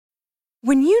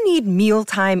When you need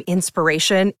mealtime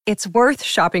inspiration, it's worth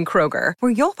shopping Kroger,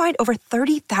 where you'll find over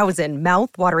 30,000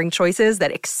 mouth-watering choices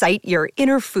that excite your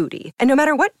inner foodie. And no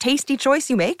matter what tasty choice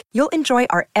you make, you'll enjoy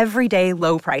our everyday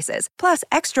low prices, plus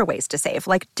extra ways to save,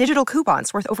 like digital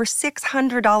coupons worth over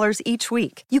 $600 each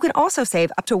week. You can also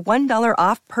save up to $1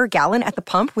 off per gallon at the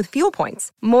pump with fuel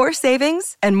points. More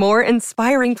savings and more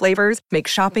inspiring flavors make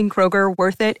shopping Kroger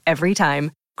worth it every time.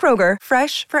 Kroger,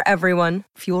 fresh for everyone.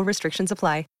 Fuel restrictions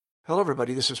apply. Hello,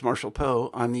 everybody. This is Marshall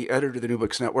Poe. I'm the editor of the New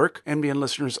Books Network. NBN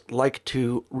listeners like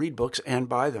to read books and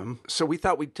buy them. So we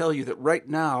thought we'd tell you that right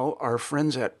now, our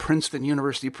friends at Princeton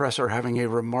University Press are having a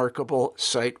remarkable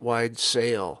site-wide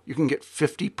sale. You can get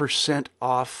 50%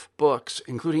 off books,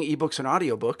 including ebooks and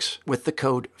audiobooks, with the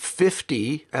code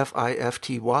 50,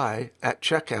 F-I-F-T-Y, at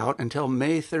checkout until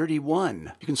May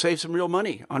 31. You can save some real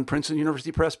money on Princeton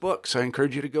University Press books. I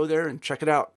encourage you to go there and check it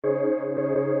out.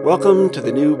 Welcome to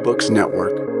the New Books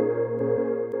Network.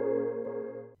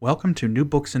 Welcome to New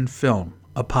Books in Film,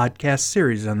 a podcast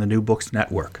series on the New Books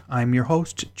Network. I'm your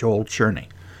host, Joel Cherney.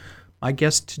 My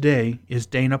guest today is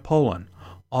Dana Poland,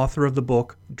 author of the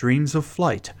book Dreams of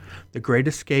Flight, The Great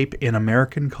Escape in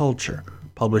American Culture,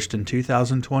 published in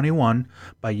 2021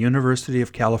 by University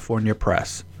of California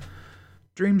Press.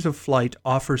 Dreams of Flight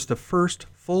offers the first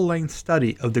full-length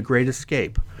study of The Great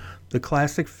Escape, the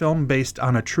classic film based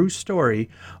on a true story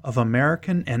of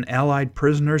American and Allied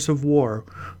prisoners of war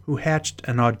who hatched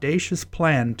an audacious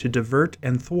plan to divert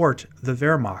and thwart the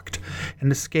Wehrmacht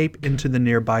and escape into the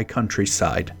nearby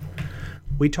countryside.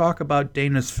 We talk about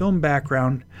Dana's film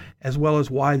background as well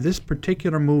as why this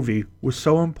particular movie was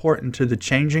so important to the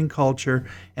changing culture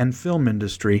and film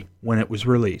industry when it was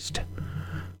released.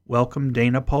 Welcome,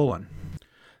 Dana Poland.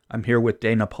 I'm here with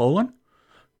Dana Poland,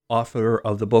 author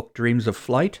of the book Dreams of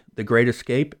Flight, The Great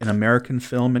Escape in American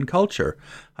Film and Culture.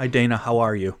 Hi, Dana. How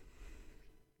are you?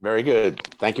 Very good.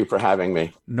 Thank you for having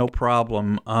me. No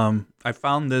problem. I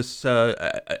found this,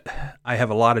 I have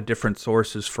a lot of different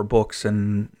sources for books,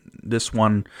 and this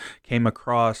one came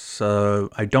across,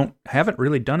 I haven't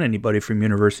really done anybody from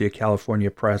University of California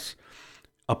Press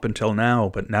up until now,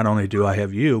 but not only do I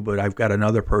have you, but I've got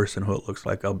another person who it looks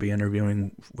like I'll be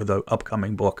interviewing with an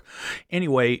upcoming book.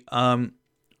 Anyway,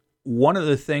 one of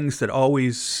the things that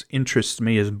always interests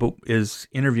me is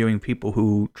interviewing people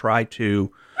who try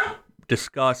to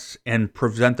discuss and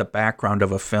present the background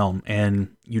of a film,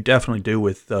 and you definitely do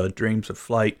with Dreams of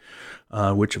Flight,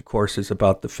 which of course is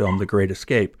about the film The Great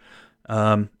Escape.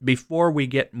 Before we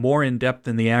get more in depth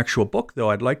in the actual book, though,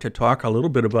 I'd like to talk a little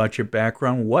bit about your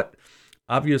background.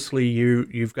 Obviously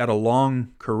you've got a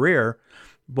long career,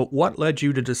 but what led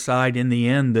you to decide in the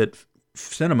end that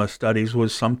cinema studies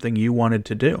was something you wanted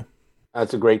to do?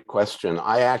 That's a great question.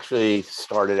 I actually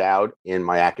started out in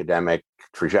my academic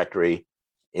trajectory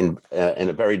in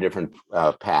a very different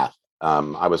path.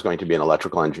 I was going to be an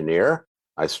electrical engineer.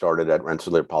 I started at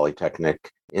Rensselaer Polytechnic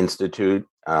Institute,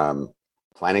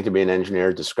 planning to be an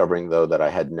engineer, discovering, though, that I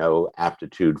had no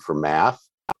aptitude for math,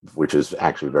 which is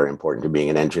actually very important to being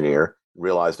an engineer.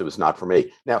 Realized it was not for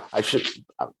me. Now, I should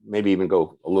maybe even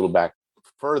go a little back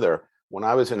further. When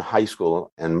I was in high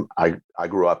school, and I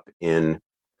grew up in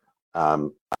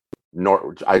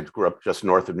I grew up just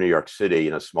north of New York City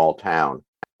in a small town,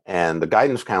 and the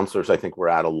guidance counselors, I think, were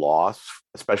at a loss,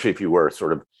 especially if you were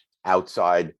sort of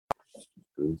outside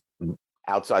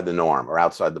the norm or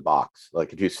outside the box.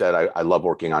 Like if you said, I love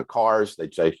working on cars,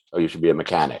 they'd say, oh, you should be a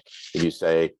mechanic. If you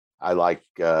say, I like,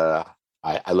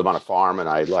 I live on a farm and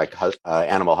I like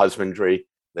animal husbandry,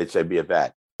 they'd say, be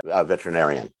a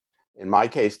veterinarian. In my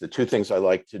case, the two things I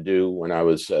liked to do when I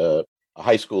was a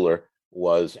high schooler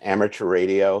was amateur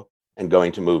radio and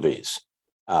going to movies.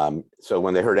 So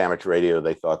when they heard amateur radio,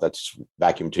 they thought that's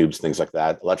vacuum tubes, things like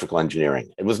that, electrical engineering.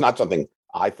 It was not something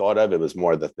I thought of. It was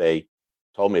more that they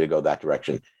told me to go that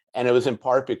direction. And it was in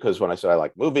part because when I said I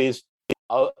like movies,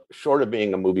 short of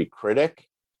being a movie critic,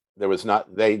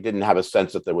 they didn't have a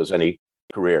sense that there was any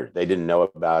career. They didn't know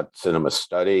about cinema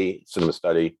study. Cinema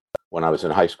study when I was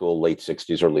in high school, late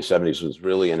 60s, early 70s, was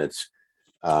really in its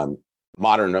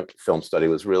modern film study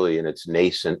was really in its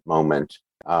nascent moment.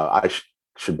 I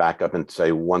should back up and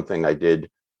say one thing I did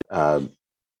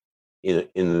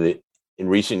in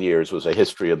recent years was a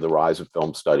history of the rise of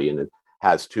film study, and it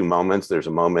has two moments. There's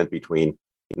a moment between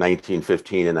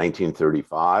 1915 and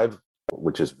 1935,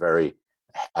 which is a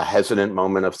hesitant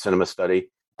moment of cinema study,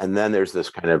 and then there's this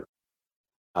kind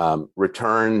of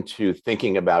return to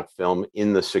thinking about film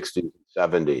in the 60s and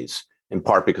 70s. In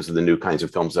part because of the new kinds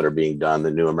of films that are being done, the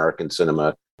new American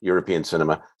cinema, European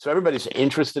cinema. So everybody's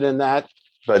interested in that,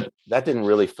 but that didn't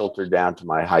really filter down to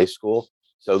my high school.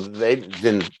 So they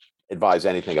didn't advise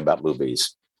anything about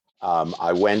movies.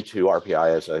 I went to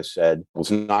RPI, as I said,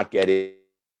 was not getting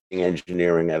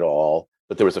engineering at all,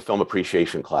 but there was a film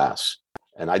appreciation class.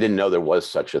 And I didn't know there was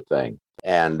such a thing.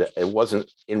 And it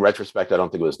wasn't, in retrospect, I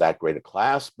don't think it was that great a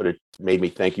class, but it made me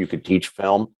think you could teach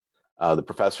film. The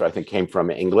professor, I think, came from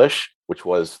English, which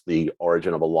was the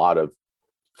origin of a lot of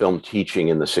film teaching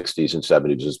in the 60s and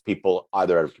 70s, is people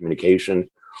either out of communication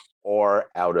or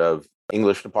out of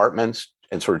English departments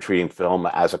and sort of treating film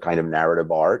as a kind of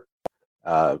narrative art.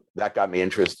 That got me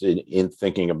interested in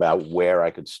thinking about where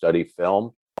I could study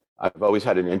film. I've always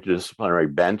had an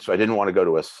interdisciplinary bent, so I didn't want to go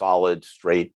to a solid,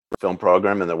 straight film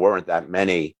program, and there weren't that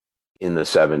many in the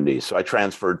 70s. So I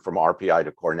transferred from RPI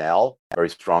to Cornell, very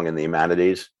strong in the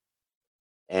humanities,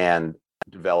 and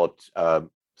developed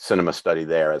cinema study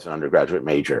there as an undergraduate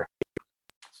major.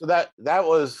 So that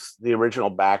was the original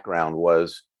background,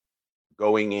 was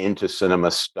going into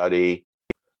cinema study.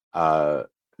 I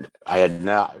did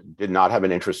not have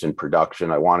an interest in production.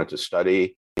 I wanted to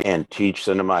study and teach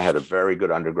cinema. I had a very good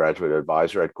undergraduate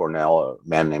advisor at Cornell, a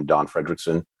man named Don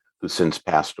Fredrickson, who's since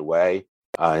passed away.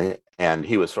 And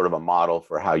he was sort of a model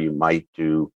for how you might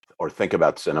do or think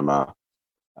about cinema.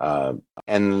 Again,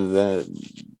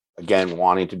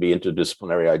 wanting to be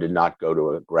interdisciplinary, I did not go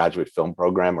to a graduate film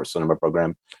program or cinema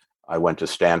program. I went to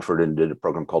Stanford and did a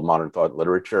program called Modern Thought and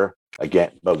Literature,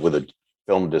 again, but with a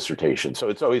film dissertation. So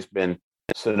it's always been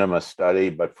cinema study,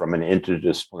 but from an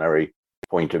interdisciplinary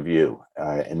point of view.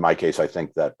 In my case, I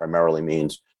think that primarily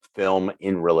means film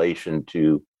in relation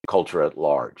to culture at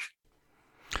large.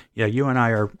 Yeah, you and I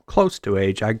are close to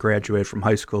age. I graduated from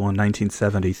high school in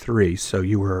 1973, so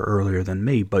you were earlier than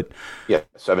me. But yeah,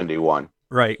 71.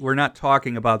 Right. We're not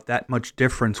talking about that much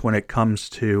difference when it comes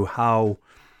to how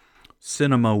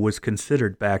cinema was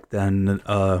considered back then.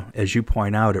 As you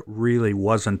point out, it really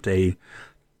wasn't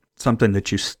something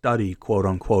that you study, quote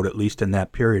unquote, at least in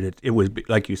that period. It was,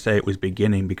 like you say, it was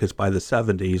beginning, because by the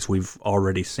 70s, we've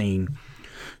already seen,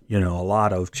 a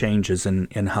lot of changes in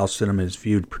how cinema is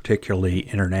viewed, particularly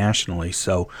internationally.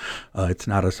 So it's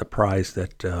not a surprise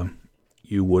that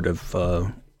you would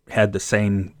have had the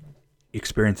same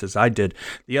experience as I did.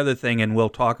 The other thing, and we'll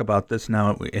talk about this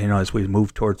now, as we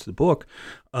move towards the book,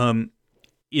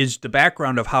 is the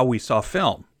background of how we saw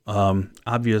film.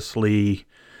 Obviously,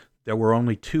 there were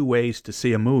only two ways to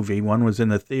see a movie. One was in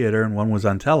the theater and one was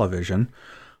on television.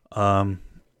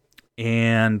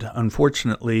 And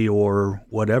unfortunately, or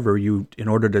whatever, in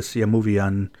order to see a movie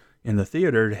in the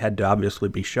theater, it had to obviously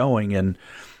be showing. And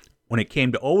when it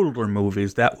came to older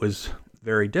movies, that was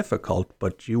very difficult.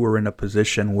 But you were in a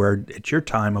position where, at your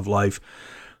time of life,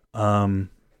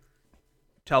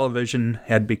 television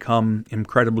had become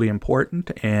incredibly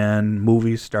important, and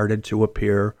movies started to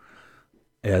appear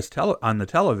as on the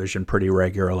television pretty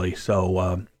regularly.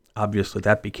 So obviously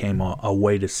that became a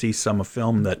way to see some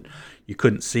film that you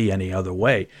couldn't see any other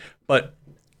way. But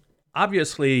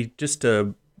obviously, just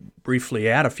to briefly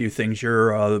add a few things,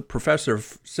 you're a professor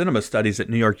of cinema studies at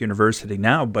New York University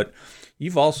now, but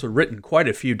you've also written quite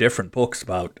a few different books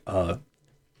about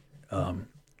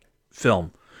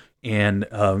film and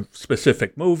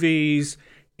specific movies,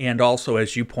 and also,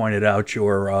 as you pointed out,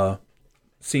 your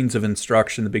Scenes of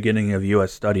Instruction, the beginning of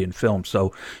U.S. study in film.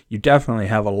 So you definitely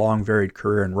have a long, varied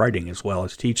career in writing as well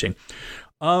as teaching.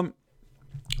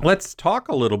 Let's talk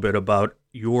a little bit about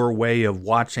your way of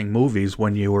watching movies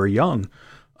when you were young,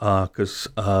 because,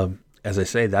 as I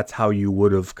say, that's how you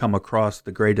would have come across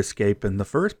The Great Escape in the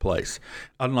first place.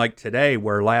 Unlike today,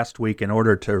 where last week, in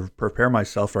order to prepare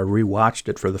myself, I rewatched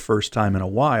it for the first time in a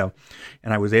while,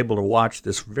 and I was able to watch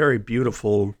this very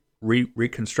beautiful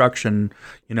reconstruction,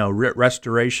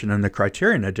 restoration in the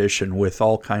Criterion edition with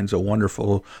all kinds of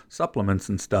wonderful supplements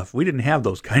and stuff. We didn't have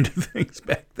those kind of things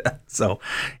back then. So,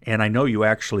 and I know you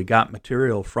actually got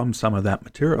material from some of that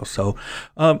material. So,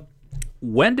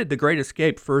 when did The Great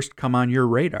Escape first come on your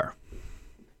radar?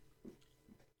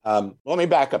 Let me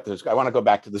back up this. I want to go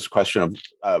back to this question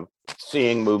of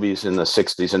seeing movies in the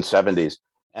 60s and 70s.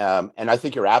 And I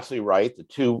think you're absolutely right. The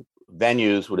two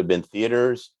venues would have been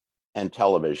theaters and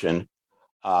television.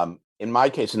 In my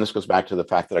case, and this goes back to the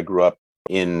fact that I grew up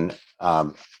in,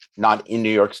 not in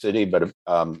New York City, but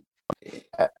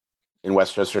in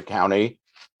Westchester County,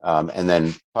 and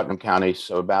then Putnam County,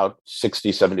 so about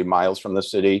 60, 70 miles from the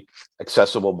city,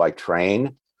 accessible by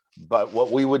train. But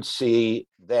what we would see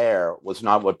there was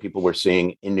not what people were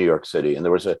seeing in New York City. And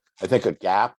there was, I think, a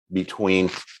gap between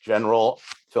general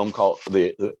film culture,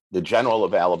 the general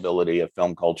availability of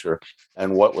film culture,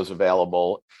 and what was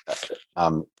available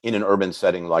in an urban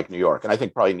setting like New York. And I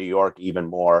think probably New York even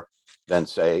more than,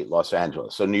 say, Los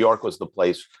Angeles. So New York was the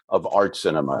place of art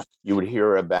cinema. You would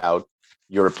hear about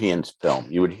European film.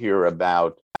 You would hear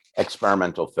about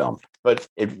experimental film, but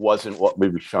it wasn't what we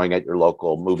were showing at your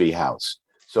local movie house.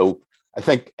 So I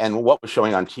think, and what was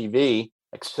showing on TV,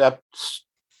 except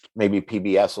maybe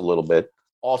PBS a little bit,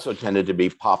 also tended to be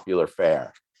popular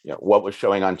fare. What was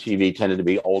showing on TV tended to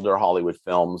be older Hollywood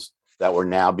films that were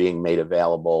now being made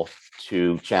available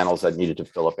to channels that needed to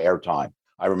fill up airtime.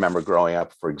 I remember growing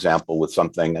up, for example, with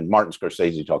something, and Martin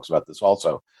Scorsese talks about this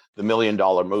also, The $1 Million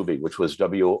Movie, which was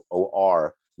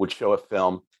WOR, would show a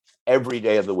film every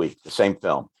day of the week, the same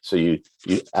film. So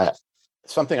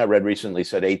something I read recently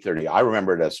said 8:30. I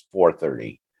remember it as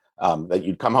 4:30, that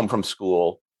you'd come home from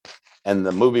school and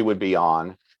the movie would be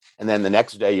on. And then the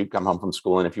next day you'd come home from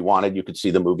school. And if you wanted, you could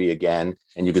see the movie again,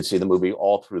 and you could see the movie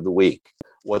all through the week.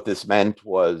 What this meant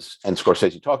was, and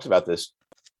Scorsese talks about this,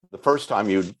 the first time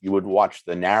you would watch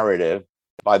the narrative,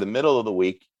 by the middle of the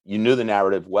week, you knew the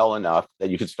narrative well enough that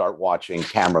you could start watching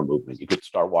camera movement. You could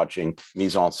start watching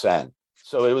mise en scène.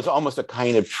 So it was almost a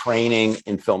kind of training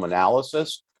in film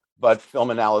analysis, but film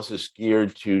analysis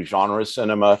geared to genre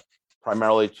cinema,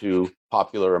 primarily to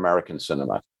popular American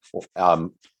cinema.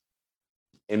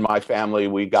 In my family,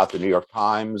 we got the New York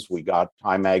Times, we got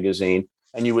Time Magazine,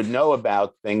 and you would know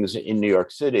about things in New York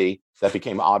City that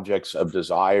became objects of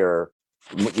desire.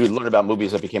 You would learn about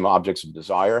movies that became objects of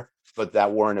desire, but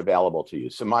that weren't available to you.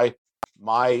 So my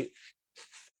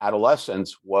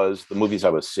adolescence was the movies I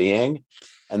was seeing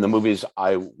and the movies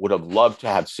I would have loved to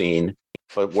have seen,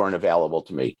 but weren't available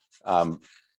to me.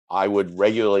 I would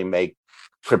regularly make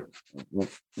my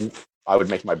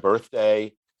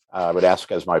birthday. I would ask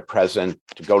as my present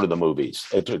to go to the movies,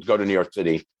 to go to New York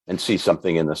City and see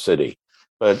something in the city.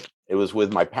 But it was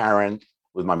with my parent,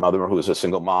 with my mother, who was a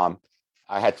single mom.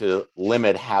 I had to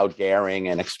limit how daring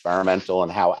and experimental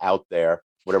and how out there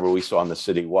whatever we saw in the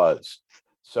city was.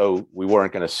 So we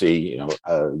weren't going to see,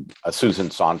 a Susan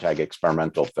Sontag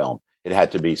experimental film. It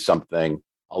had to be something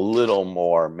a little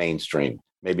more mainstream,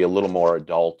 maybe a little more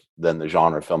adult than the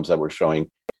genre films that were showing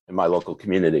in my local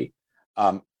community.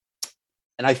 And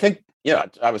I think,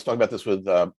 I was talking about this with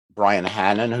Brian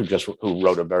Hannon, who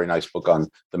wrote a very nice book on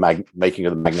the making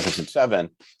of the Magnificent Seven,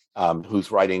 who's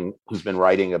been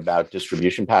writing about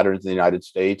distribution patterns in the United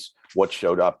States, what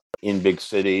showed up in big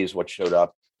cities, what showed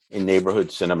up in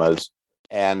neighborhood cinemas.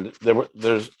 And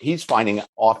he's finding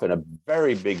often a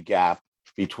very big gap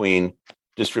between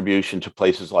distribution to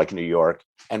places like New York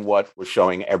and what was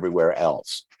showing everywhere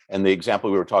else. And the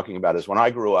example we were talking about is when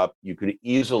I grew up, you could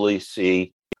easily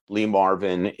see Lee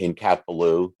Marvin in Cat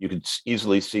Ballou. You could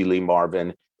easily see Lee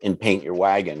Marvin in Paint Your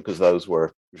Wagon, because those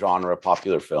were genre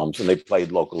popular films and they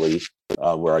played locally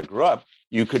where I grew up.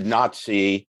 You could not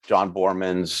see John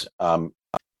Borman's,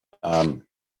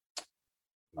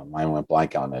 my mind went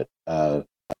blank on it.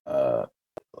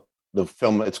 The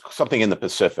film, it's something in the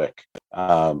Pacific.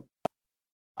 I'll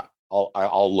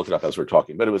look it up as we're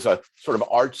talking, but it was a sort of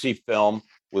artsy film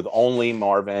with only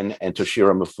Marvin and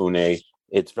Toshiro Mifune.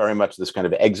 It's very much this kind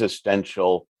of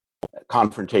existential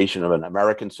confrontation of an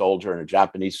American soldier and a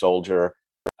Japanese soldier.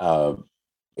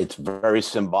 It's very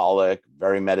symbolic,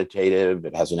 very meditative.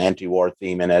 It has an anti-war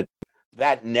theme in it.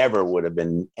 That never would have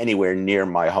been anywhere near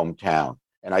my hometown.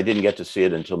 And I didn't get to see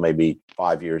it until maybe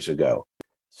 5 years ago.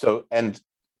 So, and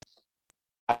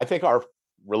I think our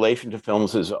relation to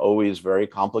films is always very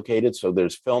complicated. So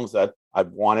there's films that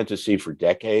I've wanted to see for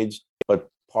decades, but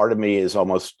part of me is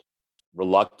almost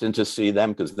reluctant to see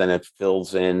them because then it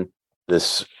fills in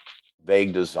this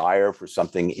vague desire for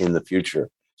something in the future.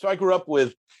 So I grew up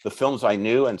with the films I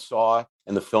knew and saw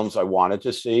and the films I wanted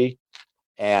to see.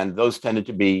 And those tended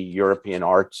to be European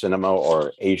art cinema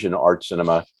or Asian art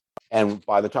cinema. And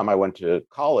by the time I went to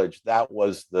college, I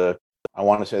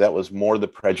want to say that was more the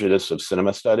prejudice of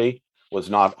cinema study, was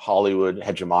not Hollywood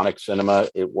hegemonic cinema.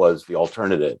 It was the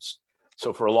alternatives.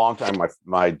 So for a long time,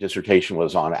 my dissertation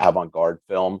was on avant-garde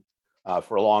film.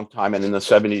 For a long time, and in the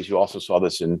 70s, you also saw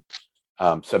this in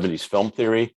 70s film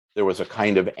theory. There was a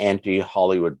kind of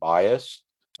anti-Hollywood bias.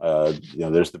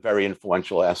 There's the very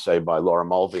influential essay by Laura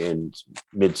Mulvey in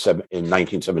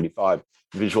 1975,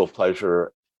 Visual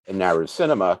Pleasure in Narrative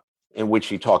Cinema, in which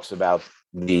she talks about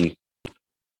the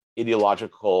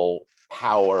ideological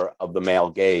power of the male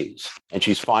gaze. And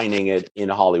she's finding it in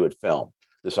Hollywood film,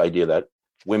 this idea that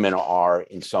women are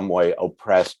in some way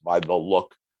oppressed by the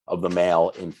look of the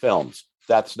male in films.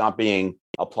 That's not being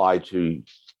applied to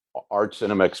art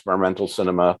cinema, experimental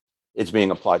cinema. It's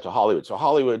being applied to Hollywood. So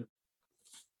Hollywood,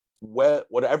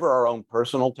 whatever our own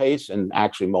personal tastes, and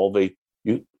actually Mulvey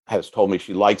has told me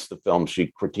she likes the film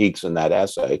she critiques in that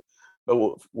essay, but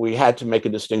we had to make a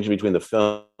distinction between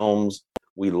the films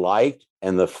we liked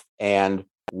and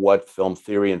what film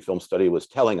theory and film study was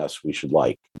telling us we should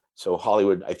like. So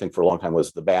Hollywood, I think, for a long time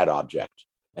was the bad object.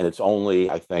 And it's only,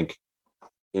 I think,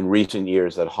 in recent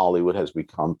years that Hollywood has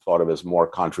become thought of as more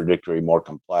contradictory, more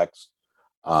complex,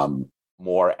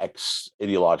 more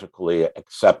ideologically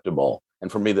acceptable.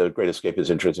 And for me, The Great Escape is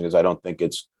interesting because I don't think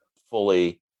it's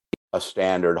fully a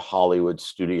standard Hollywood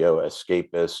studio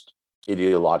escapist,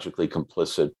 ideologically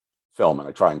complicit film. And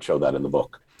I try and show that in the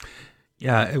book.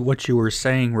 Yeah, what you were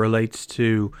saying relates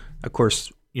to, of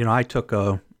course, I took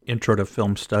a intro to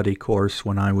film study course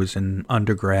when I was in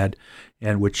undergrad,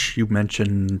 and which you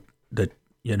mentioned that,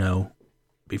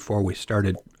 before we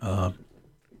started,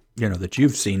 that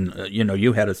you've seen,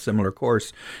 you had a similar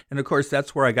course. And of course,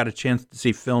 that's where I got a chance to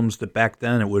see films that back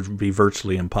then it would be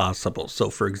virtually impossible. So,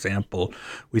 for example,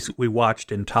 we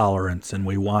watched Intolerance, and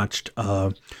we watched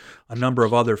a number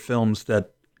of other films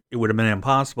that it would have been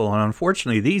impossible. And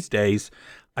unfortunately, these days,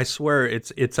 I swear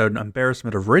it's an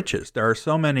embarrassment of riches. There are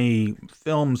so many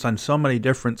films on so many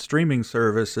different streaming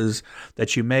services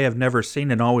that you may have never seen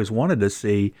and always wanted to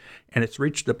see, and it's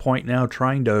reached the point now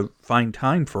trying to find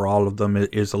time for all of them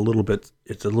is a little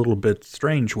bit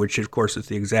strange, which of course is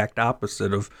the exact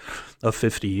opposite of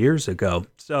 50 years ago.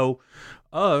 So,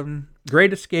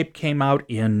 Great Escape came out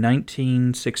in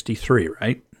 1963,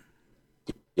 right?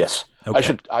 Yes.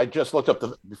 Okay. I just looked up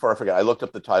before I forget, I looked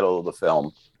up the title of the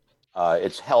film.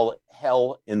 It's Hell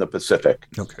in the Pacific.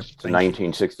 Okay. It's a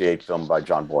 1968 film by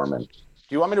John Borman. Do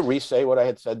you want me to re-say what I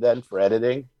had said then for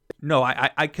editing? No,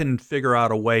 I can figure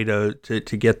out a way to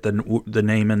get the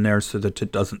name in there so that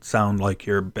it doesn't sound like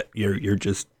you're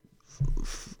just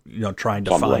trying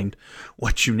to find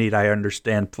what you need. I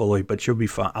understand fully, but you'll be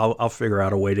fine. I'll figure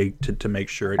out a way to make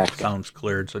sure it sounds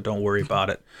cleared. So don't worry about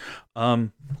it.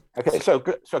 Okay, so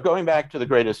going back to The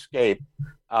Great Escape,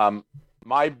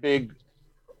 my big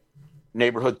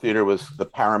neighborhood theater was the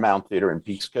Paramount Theater in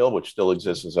Peekskill, which still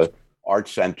exists as an art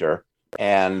center.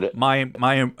 And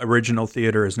my original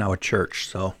theater is now a church.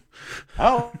 So,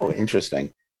 oh,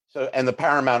 interesting. So, and the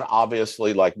Paramount,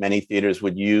 obviously, like many theaters,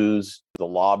 would use the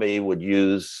lobby, would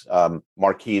use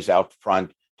marquees out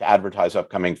front to advertise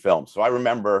upcoming films. So I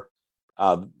remember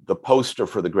the poster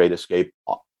for The Great Escape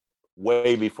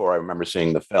way before I remember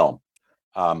seeing the film.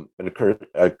 It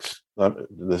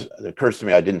occurs to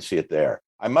me I didn't see it there.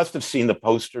 I must have seen the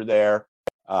poster there.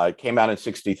 It came out in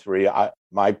 1963.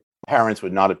 My parents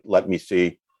would not have let me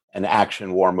see an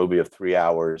action war movie of 3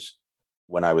 hours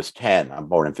when I was 10. I'm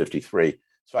born in 1953.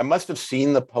 So I must have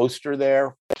seen the poster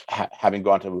there, having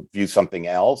gone to view something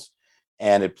else.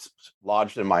 And it's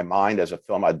lodged in my mind as a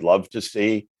film I'd love to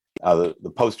see.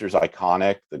 The poster's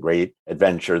iconic, the great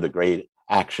adventure, the great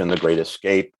action, the great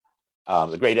escape,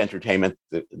 the great entertainment,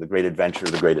 the great adventure,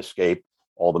 the great escape,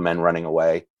 all the men running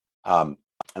away.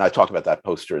 And I talk about that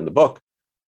poster in the book.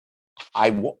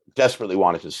 I desperately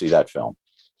wanted to see that film.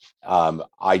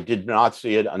 I did not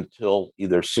see it until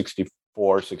either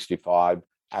 64, 65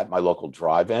 at my local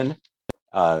drive-in.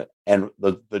 And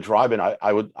the drive-in,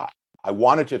 I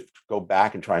wanted to go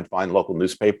back and try and find local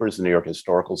newspapers. The New York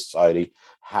Historical Society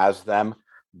has them.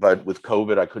 But with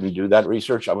COVID, I couldn't do that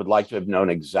research. I would like to have known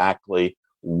exactly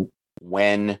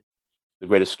when The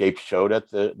Great Escape showed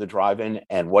at the drive-in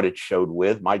and what it showed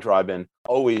with. My drive-in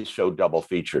always showed double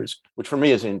features, which for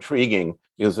me is intriguing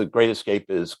because The Great Escape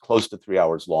is close to 3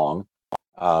 hours long.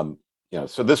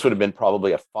 So this would have been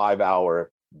probably a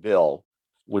 5-hour bill,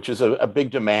 which is a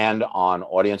big demand on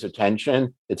audience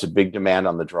attention. It's a big demand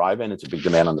on the drive-in. It's a big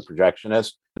demand on the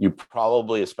projectionist. You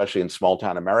probably, especially in small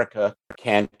town America,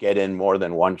 can't get in more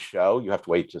than one show. You have to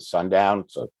wait to sundown.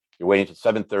 So you're waiting to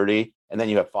 7:30, and then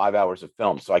you have 5 hours of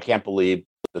film. So I can't believe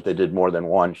that they did more than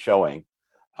one showing.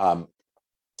 And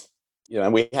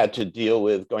we had to deal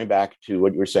with, going back to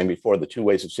what you were saying before, the two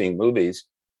ways of seeing movies.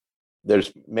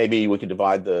 There's maybe we could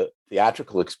divide the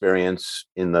theatrical experience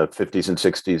in the 50s and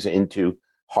 60s into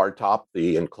hardtop,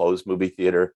 the enclosed movie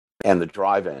theater, and the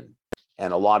drive-in.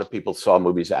 And a lot of people saw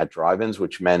movies at drive-ins,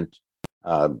 which meant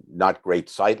not great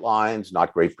sight lines,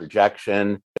 not great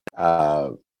projection,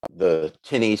 the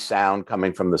tinny sound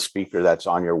coming from the speaker that's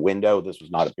on your window. This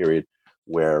was not a period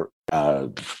where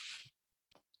the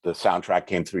soundtrack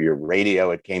came through your radio.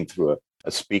 It came through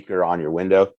a speaker on your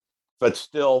window. But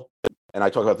still, and I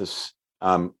talk about this,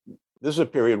 this is a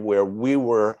period where we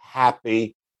were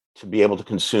happy to be able to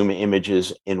consume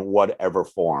images in whatever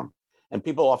form. And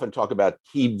people often talk about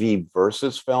TV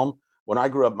versus film. When I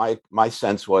grew up, my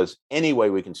sense was any way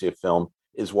we can see a film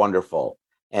is wonderful.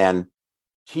 And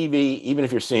TV, even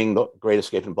if you're seeing The Great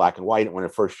Escape in black and white, when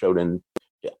it first showed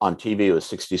on TV, it was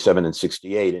 67 and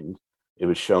 68, and it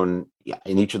was shown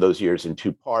in each of those years in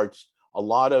two parts. A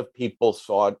lot of people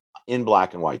saw it in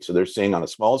black and white. So they're seeing on a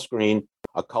small screen,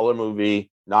 a color movie,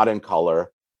 not in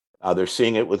color. They're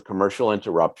seeing it with commercial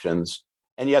interruptions,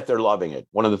 and yet they're loving it.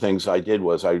 One of the things I did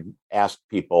was I asked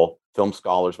people, film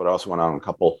scholars, but I also went on a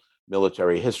couple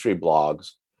military history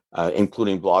blogs,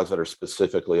 including blogs that are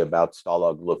specifically about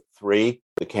Stalag Luft 3,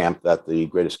 the camp that The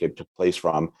Great Escape took place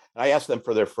from. And I asked them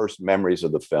for their first memories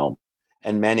of the film.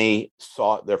 And many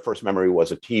saw their first memory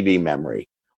was a TV memory,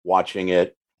 watching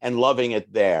it and loving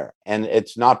it there. And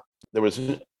it's not, there was,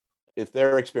 if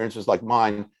their experience was like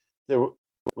mine, there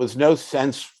was no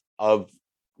sense of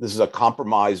this is a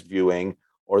compromised viewing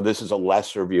or this is a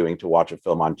lesser viewing to watch a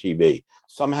film on TV.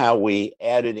 Somehow we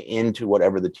added into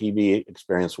whatever the TV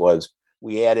experience was,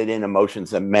 we added in emotions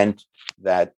that meant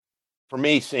that for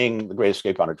me, seeing The Great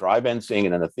Escape on a drive-in, seeing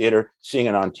it in a theater, seeing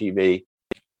it on TV,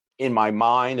 in my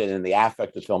mind and in the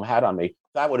affect the film had on me,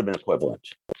 that would have been equivalent.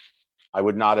 I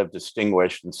would not have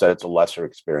distinguished and said it's a lesser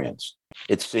experience.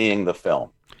 It's seeing the film,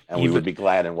 and we would be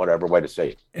glad in whatever way to see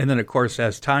it. And then, of course,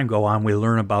 as time go on, we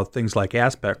learn about things like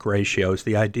aspect ratios,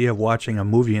 the idea of watching a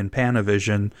movie in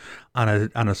Panavision on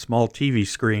a small TV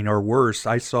screen, or worse,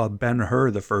 I saw Ben-Hur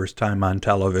the first time on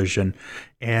television,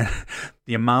 and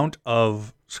the amount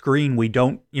of screen we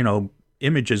don't,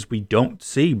 images we don't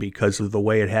see because of the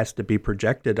way it has to be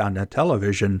projected on the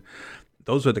television,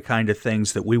 those are the kind of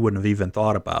things that we wouldn't have even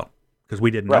thought about because we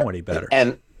didn't know any better.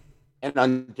 And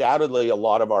undoubtedly, a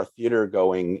lot of our theater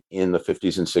going in the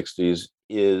 50s and 60s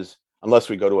is, unless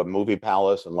we go to a movie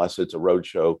palace, unless it's a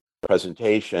roadshow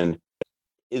presentation,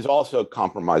 is also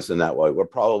compromised in that way. We're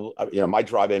probably, my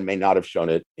drive-in may not have shown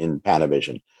it in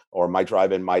Panavision, or my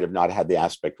drive-in might have not had the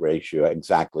aspect ratio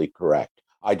exactly correct.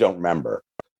 I don't remember.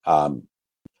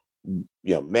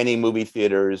 Many movie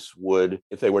theaters would,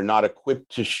 if they were not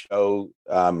equipped to show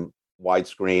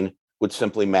widescreen, would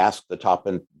simply mask the top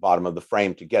and bottom of the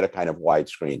frame to get a kind of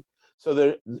widescreen.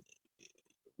 So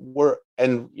when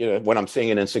I'm seeing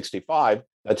it in 65,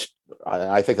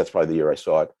 I think that's probably the year I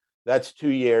saw it. That's 2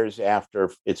 years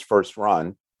after its first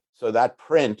run. So that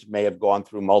print may have gone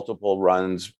through multiple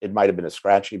runs. It might have been a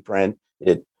scratchy print.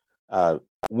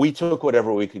 We took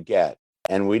whatever we could get.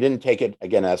 And we didn't take it,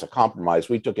 again, as a compromise.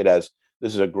 We took it as,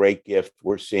 this is a great gift.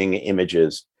 We're seeing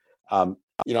images.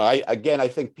 I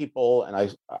think people,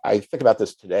 and I think about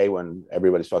this today when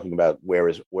everybody's talking about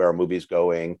where are movies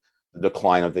going, the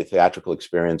decline of the theatrical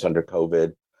experience under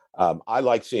COVID. I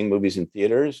like seeing movies in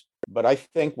theaters, but I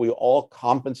think we all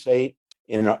compensate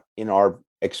in our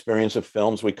experience of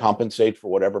films. We compensate for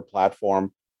whatever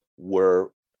platform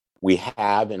we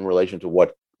have in relation to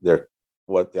what the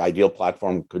ideal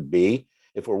platform could be.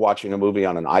 If we're watching a movie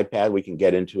on an iPad, we can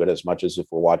get into it as much as if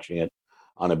we're watching it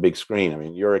on a big screen. I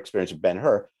mean, your experience of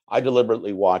Ben-Hur, I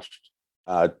deliberately watched,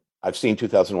 I've seen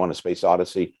 2001: A Space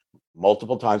Odyssey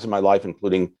multiple times in my life,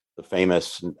 including the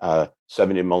famous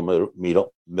 70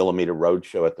 millimeter road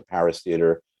show at the Paris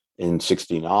Theater in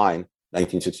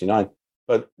 1969.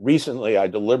 But recently, I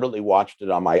deliberately watched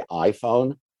it on my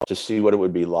iPhone to see what it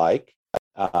would be like.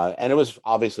 And it was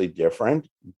obviously different,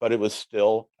 but it was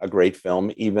still a great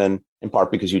film, even in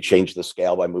part because you change the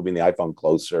scale by moving the iPhone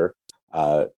closer.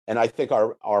 And I think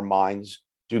our minds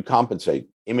do compensate.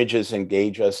 Images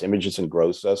engage us, images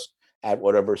engross us at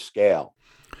whatever scale.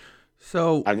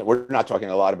 So we're not talking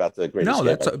a lot about the Great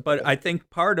Escape. But I think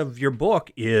part of your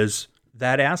book is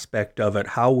that aspect of it,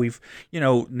 how we've,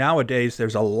 nowadays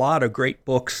there's a lot of great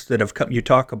books that have come. You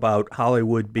talk about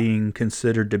Hollywood being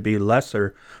considered to be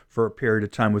lesser for a period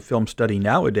of time with film study.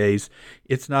 Nowadays,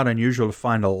 it's not unusual to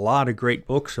find a lot of great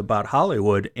books about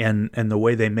Hollywood and the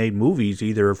way they made movies,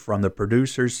 either from the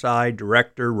producer's side,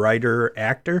 director, writer,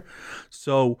 actor.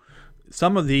 So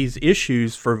some of these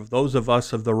issues, for those of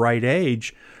us of the right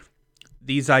age,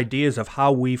 these ideas of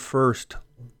how we first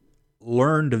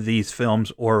learned of these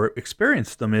films or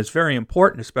experienced them is very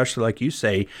important, especially like you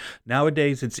say.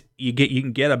 Nowadays, you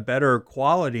can get a better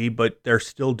quality, but there's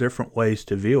still different ways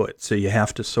to view it. So you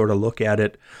have to sort of look at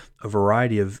it a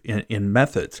variety of in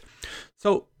methods.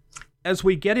 So as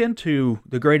we get into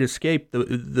The Great Escape,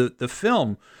 the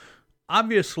film,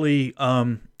 obviously,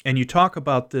 and you talk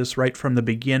about this right from the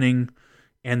beginning,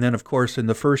 and then of course in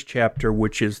the first chapter,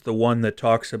 which is the one that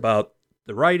talks about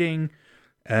the writing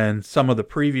and some of the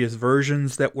previous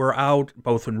versions that were out,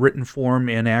 both in written form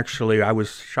and actually, I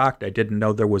was shocked. I didn't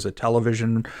know there was a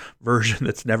television version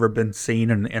that's never been seen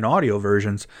in audio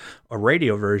versions or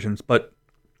radio versions. But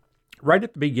right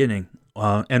at the beginning,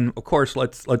 and of course,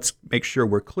 let's make sure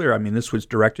we're clear. I mean, this was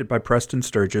directed by Preston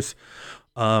Sturges.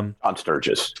 John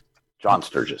Sturges.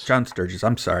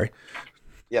 I'm sorry.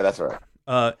 Yeah, that's all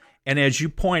right. And as you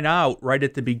point out right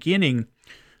at the beginning,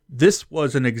 this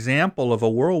was an example of a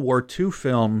World War II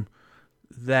film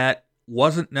that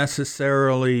wasn't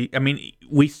necessarily, I mean,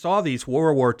 we saw these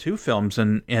World War II films,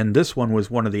 and this one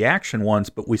was one of the action ones,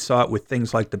 but we saw it with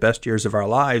things like The Best Years of Our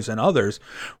Lives and others,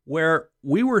 where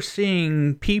we were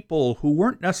seeing people who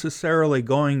weren't necessarily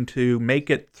going to make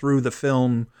it through the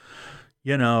film,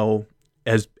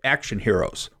 as action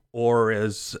heroes, or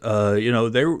as,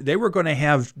 they were going to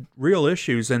have real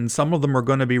issues, and some of them are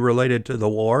going to be related to the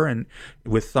war, and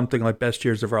with something like Best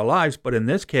Years of Our Lives. But in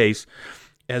this case,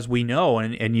 as we know,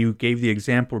 and you gave the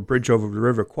example of Bridge Over the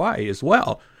River Kwai as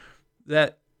well,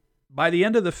 that by the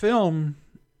end of the film,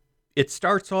 it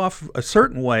starts off a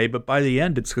certain way, but by the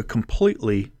end, it's a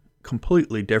completely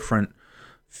different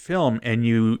film. And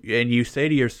you say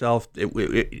to yourself,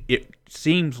 it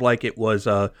seems like it was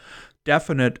a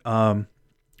definite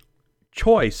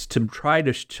choice to try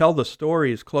to tell the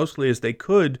story as closely as they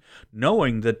could,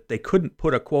 knowing that they couldn't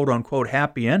put a quote-unquote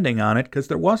happy ending on it because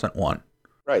there wasn't one.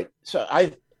 Right. So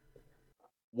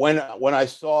when I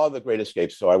saw The Great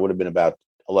Escape, so I would have been about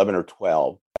 11 or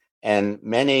 12, and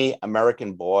many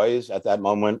American boys at that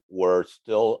moment were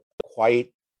still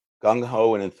quite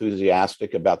gung-ho and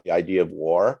enthusiastic about the idea of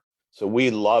war. So we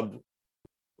loved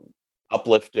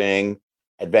uplifting,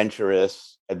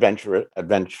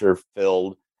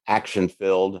 adventure-filled,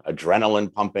 action-filled,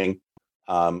 adrenaline-pumping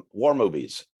war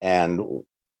movies. And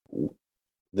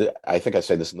I think I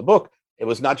say this in the book, it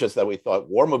was not just that we thought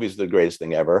war movies were the greatest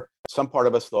thing ever. Some part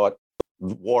of us thought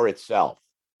war itself.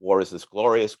 War is this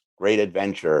glorious, great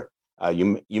adventure.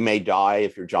 You may die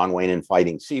if you're John Wayne and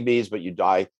fighting Seabees, but you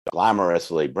die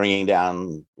glamorously, bringing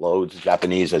down loads of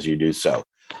Japanese as you do so.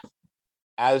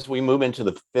 As we move into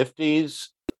the 50s,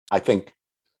 I think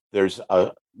there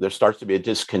starts to be a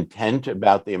discontent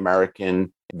about the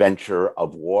American venture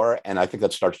of war, and I think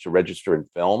that starts to register in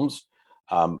films.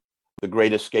 The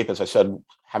Great Escape, as I said,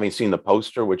 having seen the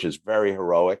poster, which is very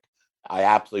heroic, I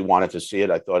absolutely wanted to see it.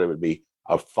 I thought it would be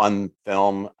a fun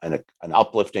film and an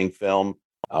uplifting film,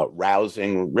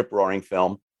 rousing, rip-roaring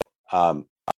film.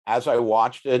 As I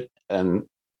watched it, and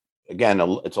again,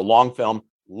 it's a long film,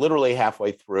 literally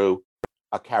halfway through,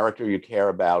 a character you care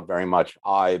about very much,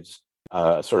 Ives,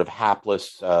 sort of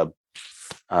hapless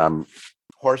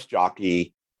horse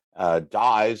jockey,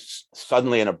 dies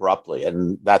suddenly and abruptly,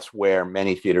 and that's where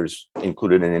many theaters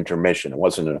included an intermission. It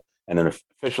wasn't an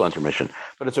official intermission,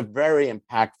 but it's a very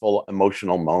impactful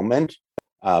emotional moment,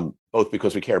 both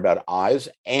because we care about Ives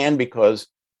and because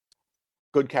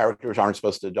good characters aren't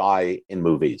supposed to die in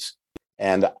movies.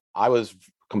 And I was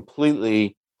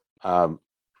completely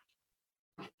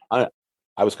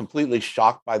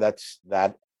shocked by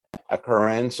that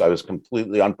occurrence. I was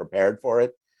completely unprepared for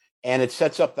it. And it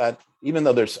sets up that even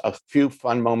though there's a few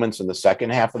fun moments in the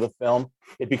second half of the film,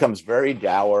 it becomes very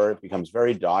dour, it becomes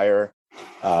very dire,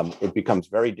 it becomes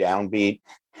very downbeat.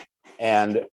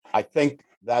 And I think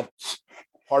that's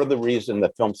part of the reason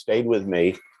the film stayed with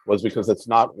me, was because it's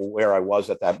not where I was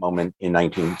at that moment in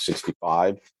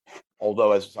 1965.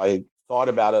 Although as I thought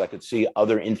about it, I could see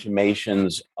other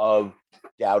intimations of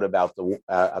doubt about the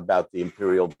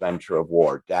imperial venture of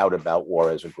war, doubt about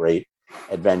war as a great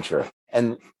adventure.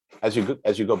 And as you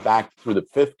go back through the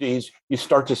 50s, you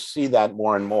start to see that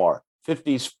more and more.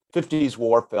 50s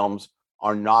war films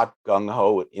are not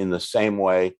gung-ho in the same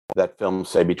way that films,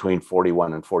 say, between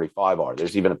 41 and 45 are.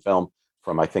 There's even a film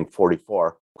from, I think,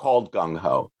 44 called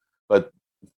Gung-ho. But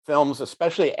films,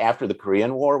 especially after the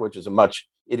Korean War, which is a much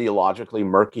ideologically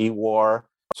murky war,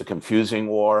 it's a confusing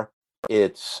war.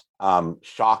 It's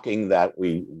shocking that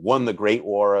we won the Great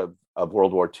War of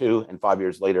World War II, and 5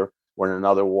 years later, we're in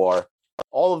another war.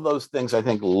 All of those things, I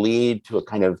think, lead to a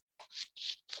kind of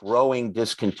growing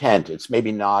discontent. It's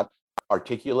maybe not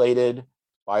articulated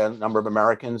by a number of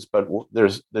Americans, but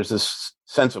there's this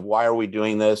sense of, why are we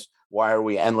doing this? Why are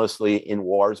we endlessly in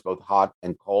wars, both hot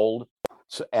and cold?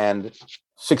 And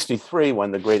 63,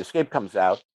 when The Great Escape comes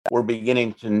out, we're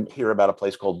beginning to hear about a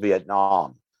place called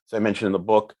Vietnam. So I mentioned in the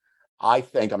book, I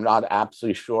think, I'm not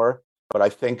absolutely sure, but I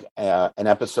think an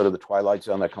episode of The Twilight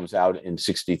Zone that comes out in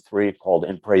 63 called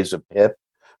In Praise of Pip,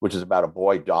 which is about a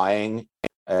boy dying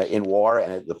in war,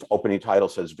 and the opening title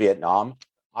says Vietnam.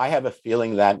 I have a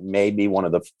feeling that may be one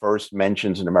of the first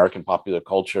mentions in American popular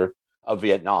culture of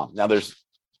Vietnam. Now, there's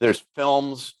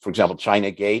films, for example,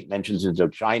 China Gate mentions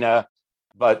Indochina,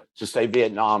 but to say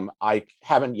Vietnam, I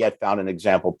haven't yet found an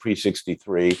example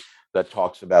pre-63 that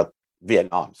talks about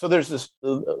Vietnam. So there's this,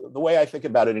 the way I think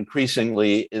about it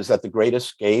increasingly is that The Great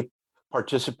Escape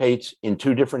participates in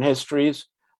two different histories.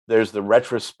 There's the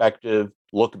retrospective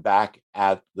look back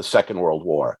at the Second World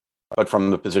War, but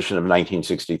from the position of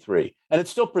 1963. And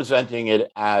it's still presenting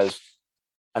it as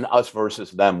an us versus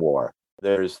them war.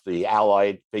 There's the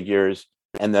Allied figures,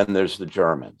 and then there's the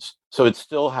Germans. So it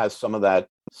still has some of that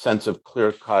sense of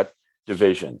clear-cut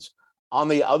divisions. On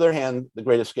the other hand, The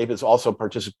Great Escape is also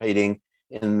participating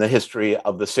in the history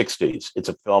of the 60s. It's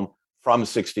a film from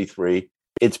 63.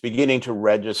 It's beginning to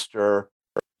register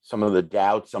some of the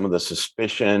doubt, some of the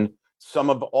suspicion, some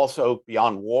of also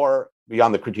beyond war,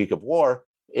 beyond the critique of war,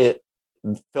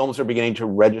 films are beginning to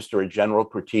register a general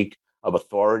critique of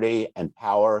authority and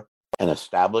power and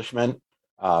establishment.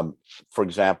 For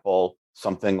example,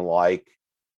 something like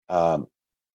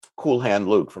Cool Hand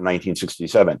Luke from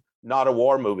 1967, not a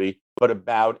war movie, but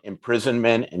about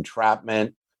imprisonment,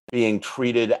 entrapment, being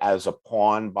treated as a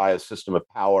pawn by a system of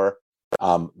power.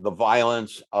 The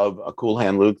violence of a Cool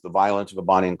Hand Luke, the violence of a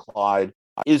Bonnie and Clyde,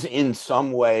 is in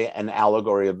some way an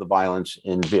allegory of the violence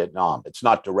in Vietnam. It's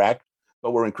not direct,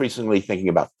 but we're increasingly thinking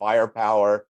about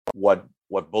firepower, what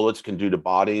bullets can do to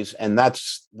bodies, and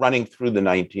that's running through the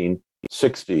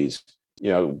 1960s.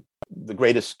 The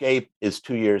Great Escape is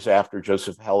 2 years after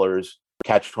Joseph Heller's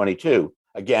Catch-22.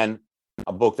 Again,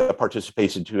 a book that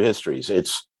participates in two histories.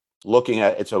 It's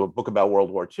a book about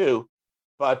World War II,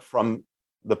 but from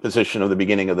the position of the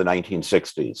beginning of the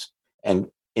 1960s,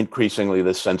 and increasingly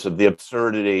the sense of the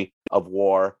absurdity of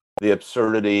war, the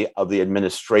absurdity of the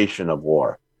administration of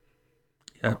war.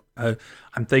 Yeah,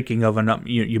 I'm thinking of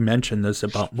you mentioned this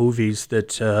about movies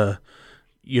that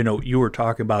you were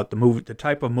talking about the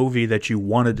type of movie that you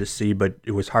wanted to see, but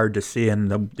it was hard to see.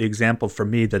 And the example for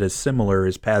me that is similar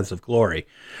is Paths of Glory.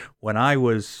 When I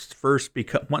was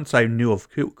once I knew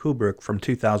of Kubrick from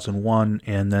 2001,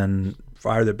 and then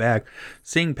farther back,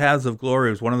 seeing Paths of Glory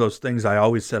was one of those things I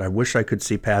always said, I wish I could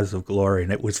see Paths of Glory.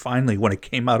 And it was finally, when it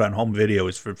came out on home video, it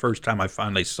was the first time I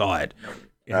finally saw it.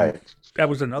 And right. That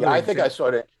was another. Yeah, I think I saw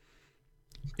it.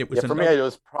 It was for me. It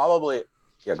was probably.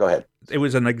 Yeah, go ahead. It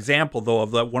was an example, though,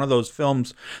 of one of those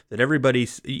films that everybody,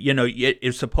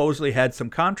 it supposedly had some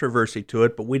controversy to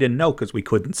it, but we didn't know because we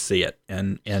couldn't see it.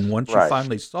 And once you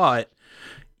finally saw it,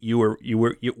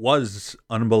 it was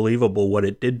unbelievable what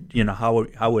it did.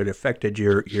 How it affected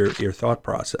your thought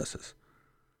processes.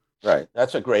 Right.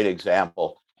 That's a great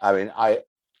example. I mean,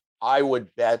 I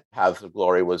would bet Paths of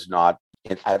Glory was not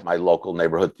at my local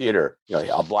neighborhood theater.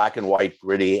 A black and white,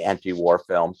 gritty, anti-war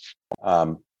film.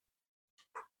 And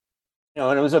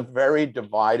it was a very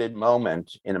divided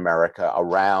moment in America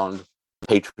around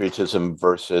patriotism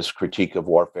versus critique of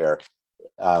warfare.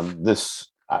 This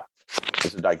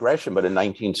is a digression, but in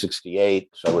 1968,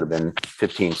 so I would have been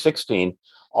 15, 16,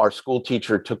 our school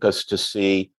teacher took us to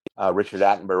see Richard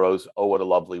Attenborough's Oh, What a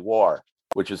Lovely War,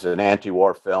 which is an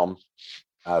anti-war film,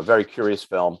 a very curious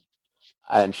film.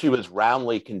 And she was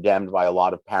roundly condemned by a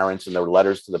lot of parents, and there were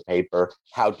letters to the paper.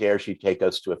 How dare she take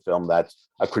us to a film that's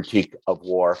a critique of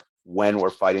war when we're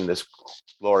fighting this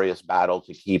glorious battle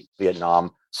to keep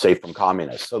Vietnam safe from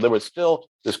communists? So there was still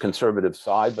this conservative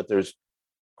side, but there's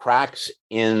cracks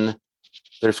in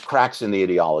the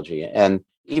ideology. And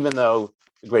even though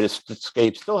The Great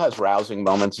Escape still has rousing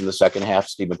moments in the second half,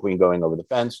 Steve McQueen going over the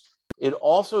fence, it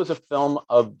also is a film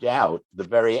of doubt. The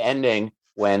very ending,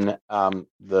 when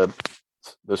the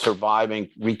surviving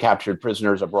recaptured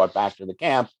prisoners are brought back to the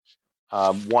camp,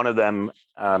 one of them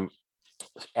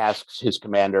asks his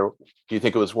commander, do you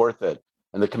think it was worth it?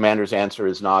 And the commander's answer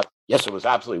is not, yes, it was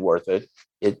absolutely worth it.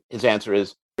 His answer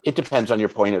is, it depends on your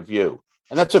point of view.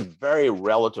 And that's a very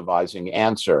relativizing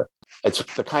answer. It's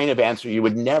the kind of answer you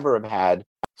would never have had,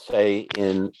 say,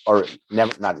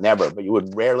 not never, but you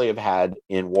would rarely have had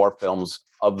in war films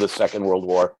of the Second World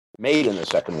War, made in the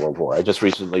Second World War. I just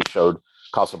recently showed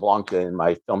Casablanca in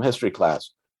my film history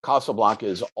class. Casablanca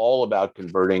is all about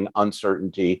converting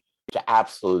uncertainty to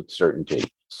absolute certainty.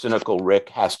 Cynical Rick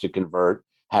has to convert,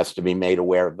 has to be made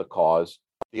aware of the cause.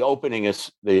 The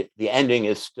ending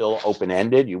is still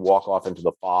open-ended. You walk off into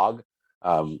the fog.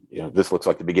 This looks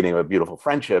like the beginning of a beautiful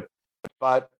friendship,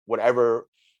 but whatever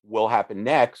will happen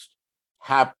next,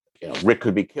 Rick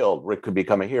could be killed. Rick could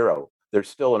become a hero. There's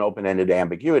still an open-ended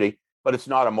ambiguity, but it's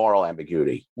not a moral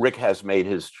ambiguity. Rick has made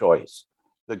his choice.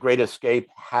 The Great Escape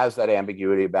has that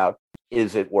ambiguity about,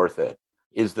 is it worth it?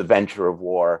 Is the venture of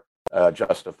war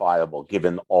justifiable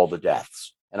given all the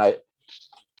deaths? And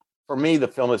for me, the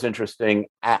film is interesting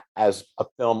as a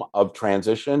film of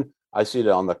transition. I see it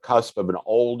on the cusp of an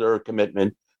older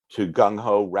commitment to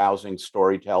gung-ho, rousing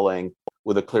storytelling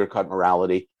with a clear-cut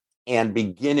morality, and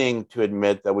beginning to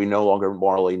admit that we no longer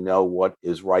morally know what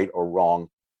is right or wrong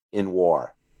in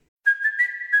war.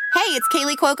 Hey, it's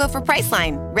Kaylee Cuoco for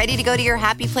Priceline. Ready to go to your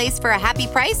happy place for a happy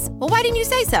price? Well, why didn't you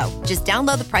say so? Just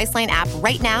download the Priceline app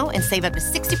right now and save up to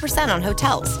 60% on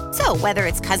hotels. So whether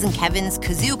it's Cousin Kevin's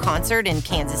Kazoo Concert in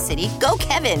Kansas City, go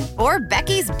Kevin, or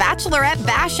Becky's Bachelorette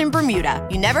Bash in Bermuda,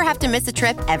 you never have to miss a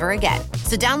trip ever again.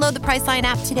 So download the Priceline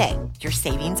app today. Your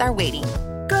savings are waiting.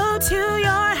 Go to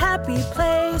your happy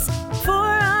place for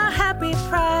a happy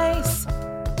price.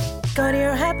 Go to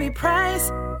your happy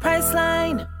price,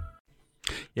 Priceline.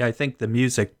 Yeah, I think the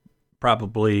music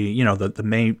probably,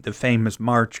 the famous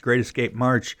march, Great Escape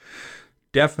March,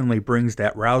 definitely brings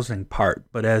that rousing part.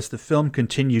 But as the film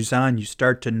continues on, you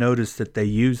start to notice that they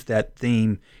use that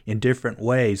theme in different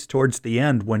ways. Towards the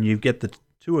end, when you get the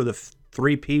two of the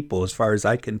three people, as far as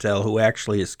I can tell, who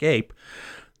actually escape,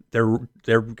 they're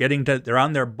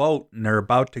on their boat and they're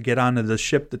about to get onto the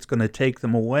ship that's going to take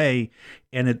them away,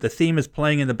 and the theme is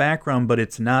playing in the background, but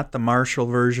it's not the martial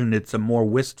version. It's a more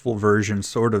wistful version,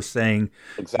 sort of saying,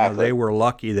 exactly, they were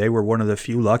lucky. They were one of the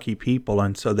few lucky people,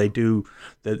 and so they do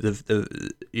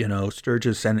the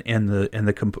Sturgis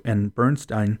and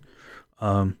Bernstein.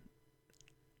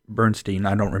 Bernstein,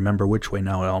 I don't remember which way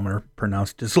now Elmer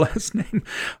pronounced his last name,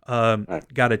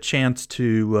 got a chance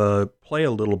to play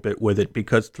a little bit with it,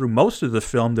 because through most of the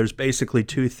film, there's basically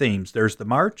two themes. There's the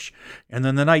march and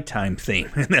then the nighttime theme,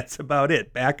 and that's about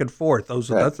it, back and forth.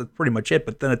 That's pretty much it.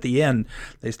 But then at the end,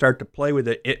 they start to play with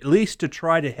it, at least to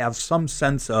try to have some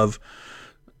sense of,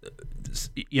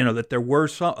 that there were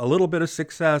a little bit of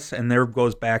success, and there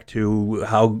goes back to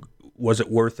how was it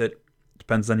worth it?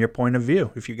 Depends on your point of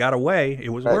view. If you got away, it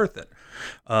was worth it,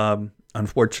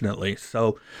 unfortunately.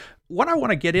 So what I want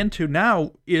to get into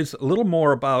now is a little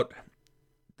more about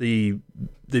the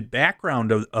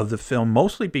background of the film,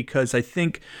 mostly because I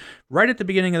think right at the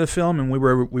beginning of the film, and we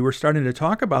were starting to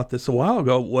talk about this a while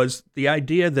ago, was the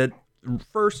idea that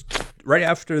first, right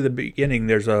after the beginning,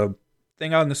 there's a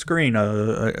thing on the screen,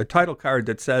 a title card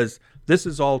that says, "This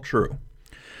is all true."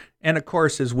 And of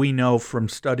course, as we know from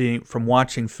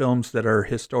watching films that are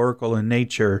historical in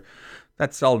nature,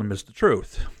 that seldom is the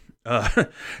truth.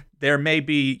 There may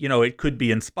be, it could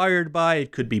be inspired by,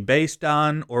 it could be based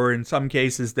on, or in some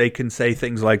cases they can say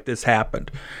things like this happened.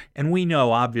 And we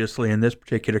know, obviously, in this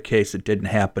particular case, it didn't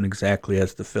happen exactly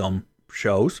as the film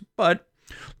shows. But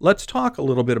let's talk a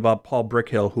little bit about Paul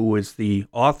Brickhill, who is the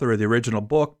author of the original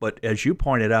book. But as you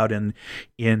pointed out in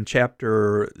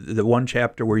the one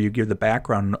chapter where you give the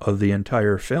background of the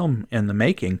entire film and the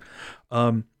making,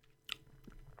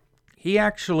 he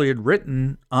actually had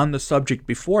written on the subject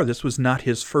before. This was not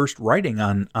his first writing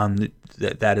on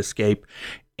that escape,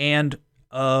 and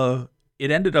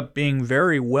it ended up being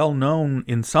very well known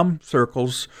in some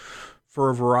circles for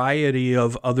a variety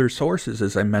of other sources,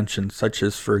 as I mentioned, such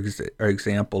as, for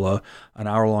example, an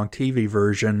hour-long TV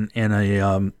version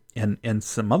and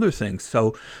some other things.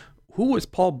 So, who was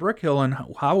Paul Brickhill, and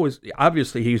how was,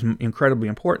 obviously he's incredibly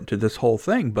important to this whole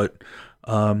thing? But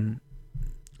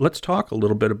let's talk a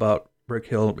little bit about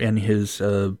Brickhill and his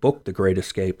book, The Great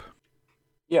Escape.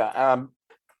 Yeah,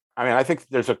 I think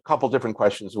there's a couple different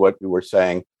questions what you were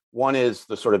saying. One is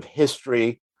the sort of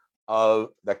history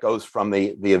that goes from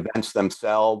the events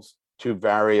themselves to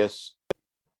various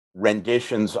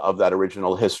renditions of that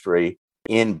original history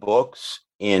in books,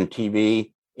 in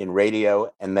TV, in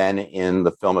radio, and then in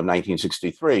the film of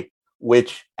 1963,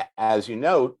 which, as you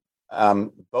note,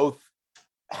 both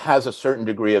has a certain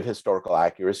degree of historical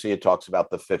accuracy. It talks about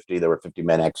there were 50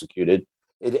 men executed.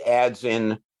 It adds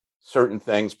in certain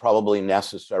things probably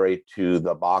necessary to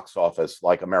the box office,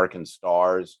 like American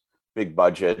Stars, big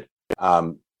budget.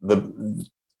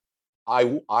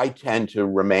 I tend to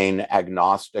remain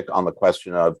agnostic on the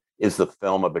question of, is the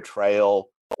film a betrayal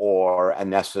or a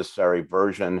necessary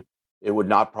version? It would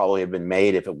not probably have been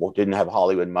made if it didn't have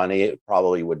Hollywood money. It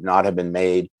probably would not have been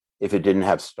made if it didn't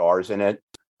have stars in it.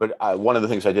 But one of the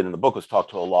things I did in the book was talk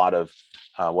to a lot of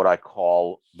what I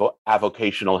call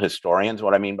avocational historians.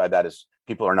 What I mean by that is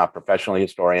people who are not professionally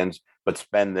historians, but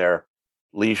spend their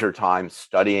leisure time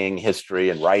studying history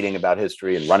and writing about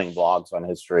history and running blogs on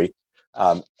history.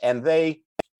 And there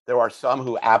are some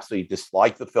who absolutely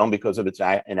dislike the film because of its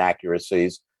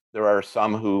inaccuracies. There are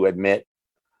some who admit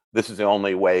this is the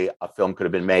only way a film could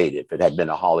have been made if it had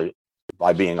been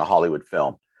by being a Hollywood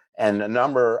film. And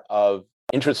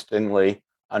interestingly,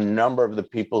 a number of the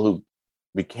people who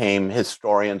became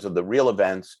historians of the real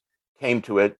events came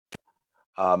to it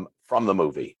from the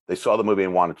movie. They saw the movie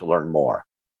and wanted to learn more.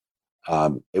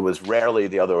 It was rarely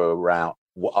the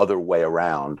other way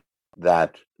around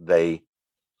that they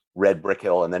read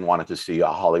Brickhill and then wanted to see a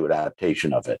Hollywood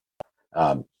adaptation of it.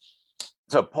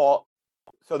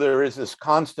 So there is this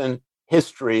constant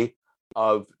history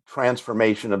of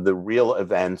transformation of the real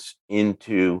events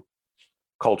into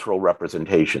cultural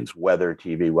representations, whether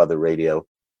TV, whether radio,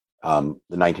 the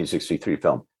 1963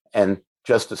 film. And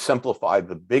just to simplify,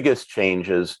 the biggest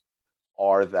changes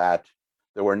are that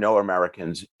there were no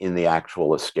Americans in the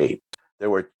actual escape. There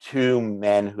were two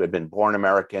men who had been born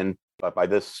American, but by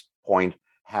this point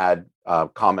had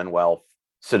Commonwealth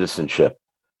citizenship.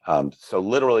 So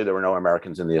literally there were no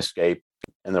Americans in the escape,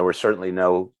 and there were certainly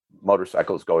no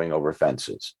motorcycles going over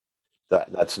fences.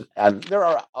 And there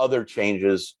are other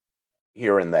changes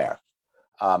here and there.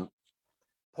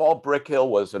 Paul Brickhill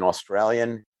was an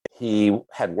Australian. He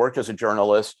had worked as a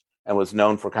journalist and was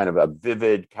known for kind of a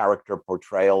vivid character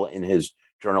portrayal in his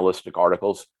journalistic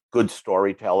articles, good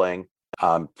storytelling,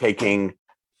 taking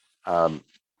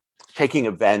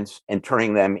events and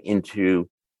turning them into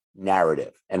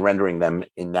narrative and rendering them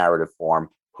in narrative form,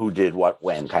 who did what,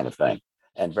 when kind of thing.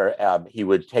 And he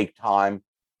would take time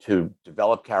to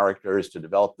develop characters, to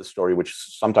develop the story, which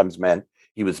sometimes meant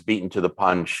he was beaten to the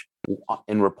punch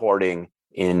in reporting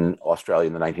in Australia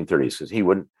in the 1930s, because he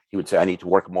would say, I need to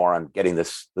work more on getting the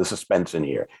suspense in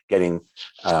here, getting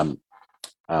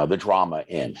the drama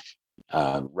in,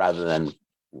 rather than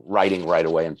writing right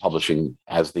away and publishing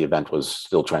as the event was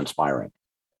still transpiring.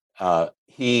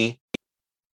 He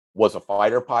was a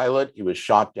fighter pilot. He was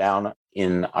shot down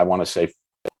in, I want to say,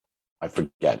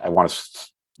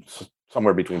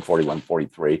 somewhere between 41 and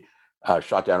 43,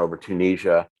 shot down over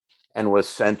Tunisia, and was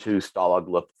sent to Stalag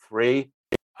Luft 3,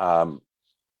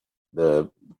 the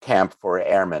camp for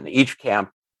airmen. Each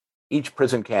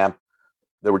prison camp,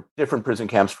 there were different prison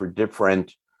camps for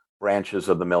different branches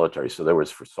of the military. So there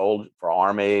was for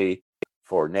Army,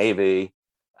 for Navy,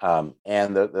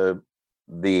 and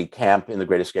the camp in the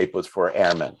Great Escape was for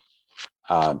airmen.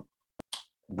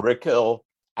 Brickhill,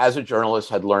 as a journalist,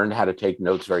 had learned how to take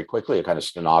notes very quickly, a kind of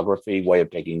stenography way of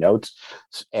taking notes.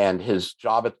 And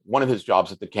one of his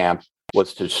jobs at the camp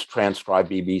was to transcribe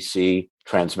BBC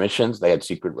transmissions. They had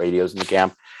secret radios in the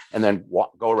camp, and then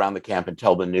go around the camp and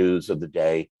tell the news of the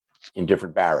day in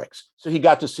different barracks. So he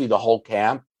got to see the whole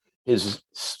camp. His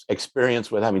experience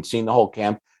with having seen the whole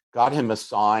camp got him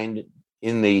assigned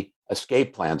in the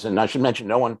escape plans. And I should mention,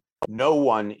 no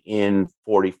one in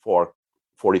 43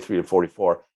 to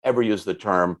 44 ever used the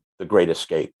term the Great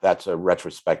Escape. That's a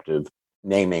retrospective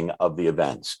naming of the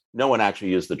events. No one actually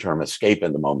used the term escape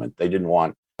in the moment. They didn't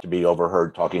want to be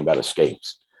overheard talking about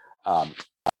escapes.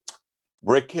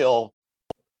 Brickhill,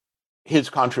 his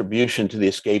contribution to the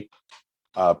escape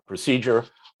procedure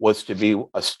was to be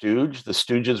a stooge. The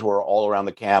stooges were all around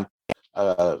the camp,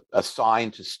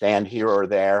 assigned to stand here or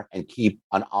there and keep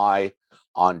an eye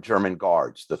on German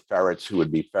guards, the ferrets who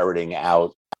would be ferreting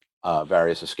out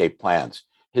various escape plans.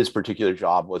 His particular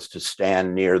job was to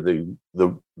stand near the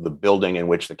building in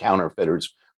which the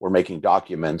counterfeiters were making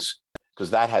documents, because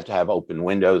that had to have open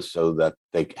windows so that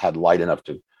they had light enough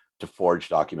to forge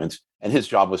documents. And his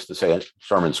job was to say,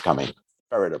 Sherman's coming,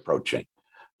 ferret approaching.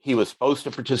 He was supposed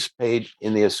to participate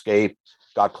in the escape,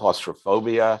 got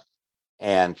claustrophobia,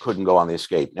 and couldn't go on the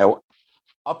escape. Now,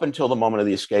 up until the moment of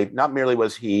the escape, not merely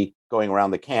was he going around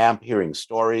the camp, hearing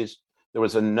stories, there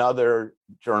was another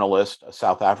journalist, a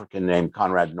South African named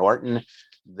Conrad Norton.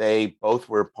 They both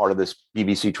were part of this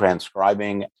BBC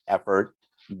transcribing effort.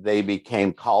 They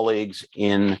became colleagues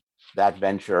in that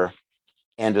venture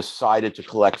and decided to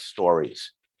collect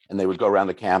stories. And they would go around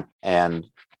the camp and,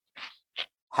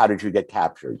 how did you get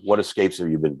captured? What escapes have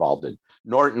you been involved in?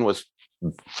 Norton was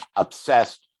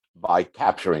obsessed by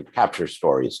capture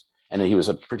stories. And he was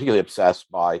particularly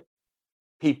obsessed by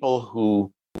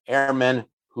airmen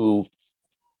who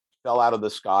fell out of the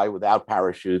sky without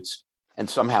parachutes and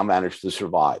somehow managed to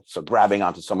survive. So grabbing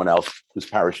onto someone else whose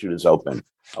parachute is open.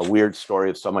 A weird story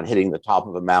of someone hitting the top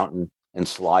of a mountain and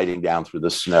sliding down through the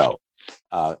snow.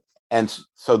 And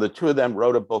so the two of them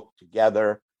wrote a book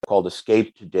together called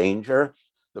Escape to Danger.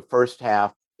 The first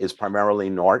half is primarily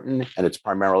Norton, and it's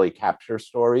primarily capture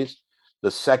stories.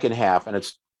 The second half, and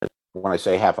it's, when I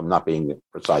say half, I'm not being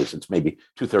precise, it's maybe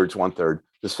 2/3, 1/3.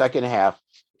 The second half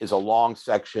is a long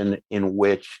section in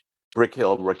which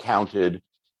Brickhill recounted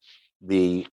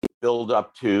the build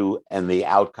up to and the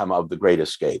outcome of the Great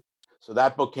Escape. So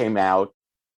that book came out.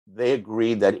 They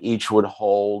agreed that each would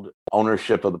hold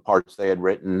ownership of the parts they had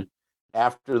written.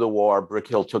 After the war,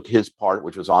 Brickhill took his part,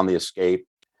 which was on the escape,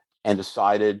 and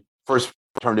first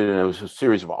turned it into a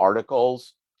series of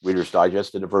articles. Reader's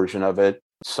Digest did a version of it.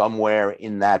 Somewhere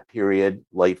in that period,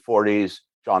 late 40s,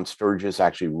 John Sturges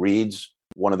actually reads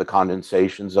one of the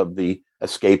condensations of the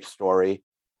escape story.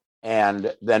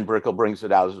 And then Brickhill brings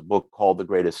it out as a book called The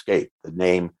Great Escape.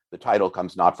 The title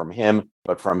comes not from him,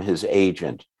 but from his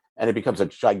agent. and it becomes a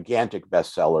gigantic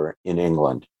bestseller in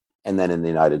England and then in the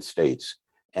United States.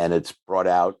 And it's brought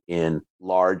out in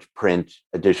large print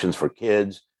editions for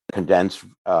kids, condensed,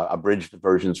 abridged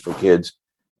versions for kids.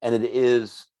 And it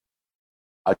is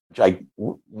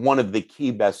one of the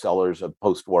key bestsellers of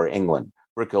post-war England.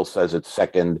 Brickhill says it's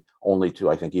second only to,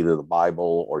 I think, either the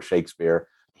Bible or Shakespeare.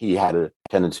 He had a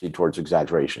tendency towards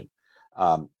exaggeration.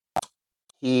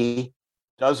 He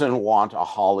doesn't want a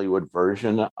Hollywood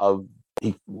version of,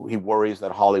 he worries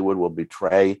that Hollywood will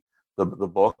betray the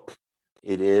book.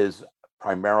 It is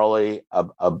primarily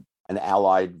an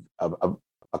allied,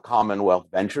 a Commonwealth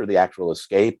venture, The Actual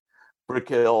Escape.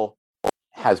 Brickhill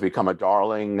has become a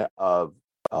darling of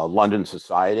London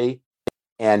society,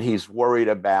 and he's worried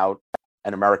about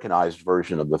an Americanized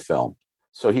version of the film.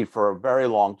 So he, for a very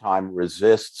long time,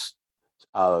 resists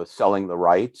selling the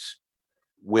rights,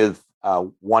 with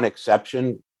one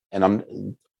exception.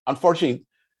 And unfortunately,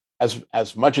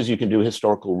 as much as you can do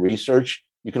historical research,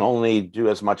 you can only do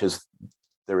as much as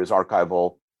there is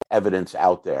archival evidence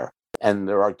out there. And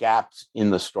there are gaps in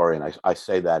the story, and I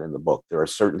say that in the book. There are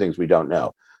certain things we don't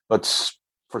know. But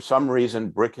for some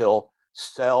reason, Brickhill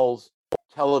sells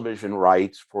television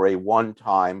rights for a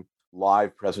one-time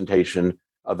live presentation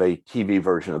of a TV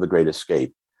version of The Great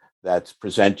Escape that's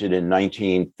presented in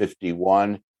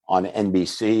 1951 on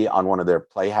NBC on one of their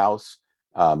Playhouse.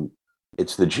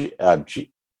 It's the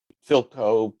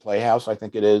Philco Playhouse, I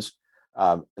think it is.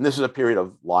 And this is a period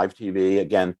of live TV.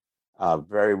 Again,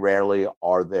 very rarely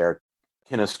are there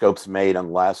kinescopes made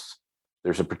unless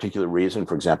there's a particular reason.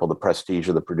 For example, the prestige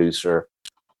of the producer.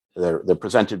 They're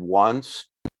presented once,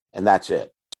 and that's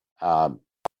it.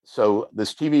 So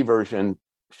this TV version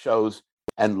shows,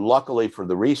 and luckily for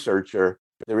the researcher,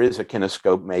 there is a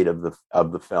kinescope made of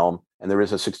the film, and there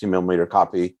is a 60 millimeter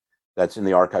copy that's in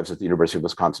the archives at the University of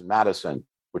Wisconsin-Madison,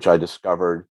 which I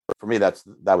discovered. For me, that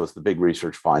was the big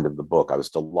research find of the book. I was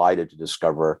delighted to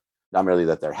discover not merely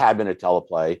that there had been a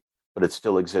teleplay, but it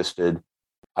still existed.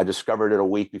 I discovered it a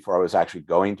week before I was actually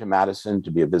going to Madison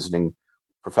to be a visiting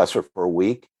professor for a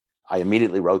week. I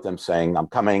immediately wrote them saying, I'm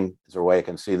coming. Is there a way I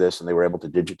can see this? And they were able to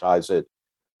digitize it.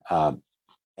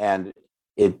 And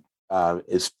it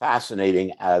is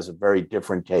fascinating as a very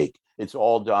different take. It's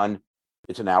all done.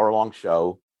 It's an hour-long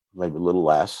show, maybe a little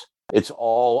less. It's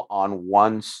all on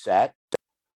one set,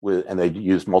 and they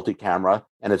used multi-camera.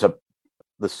 And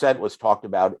the set was talked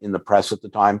about in the press at the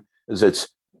time. It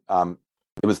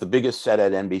was the biggest set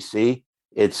at NBC.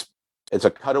 It's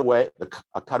a cutaway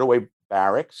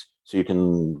barracks, so you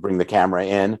can bring the camera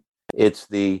in. It's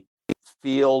the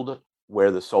field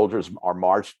where the soldiers are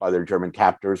marched by their German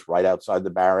captors right outside the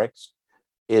barracks.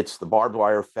 It's the barbed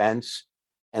wire fence,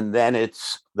 and then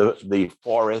it's the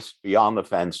forest beyond the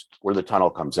fence where the tunnel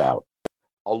comes out.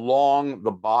 Along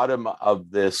the bottom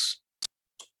of the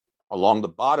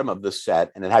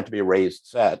set, and it had to be a raised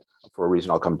set for a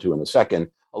reason I'll come to in a second.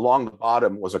 Along the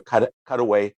bottom was a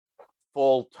cutaway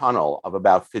full tunnel of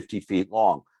about 50 feet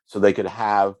long, so they could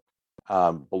have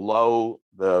below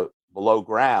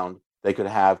ground, they could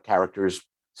have characters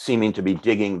seeming to be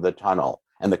digging the tunnel,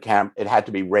 and it had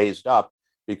to be raised up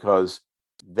because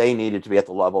they needed to be at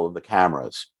the level of the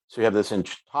cameras. So you have this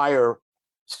entire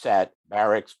set,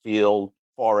 barracks, field,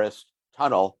 forest,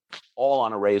 tunnel, all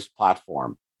on a raised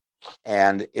platform,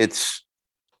 and it's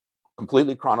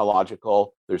completely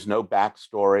chronological. There's no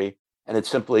backstory, and it's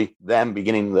simply them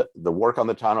beginning the work on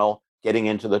the tunnel, getting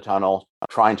into the tunnel,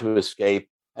 trying to escape,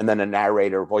 and then a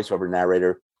voiceover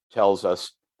narrator, tells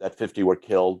us that 50 were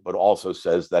killed, but also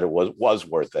says that it was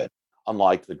worth it.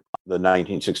 Unlike the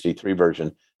 1963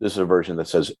 version, this is a version that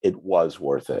says it was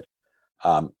worth it.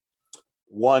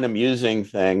 One amusing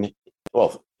thing,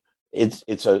 well, it's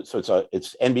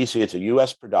NBC. It's a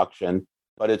U.S. production,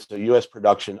 but it's a U.S.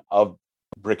 production of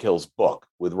Brickhill's book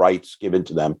with rights given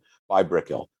to them by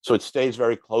Brickhill. So it stays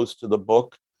very close to the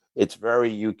book. It's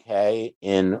very UK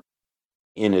in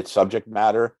its subject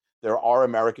matter. There are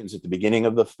Americans at the beginning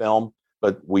of the film,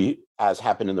 but as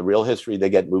happened in the real history, they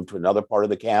get moved to another part of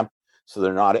the camp, so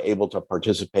they're not able to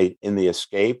participate in the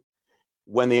escape.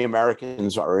 When the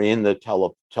Americans are in the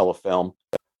telefilm,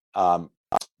 up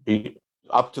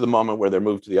to the moment where they're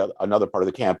moved to another part of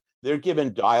the camp, they're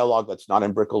given dialogue that's not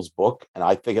in Brickhill's book, and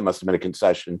I think it must have been a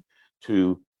concession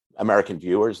to American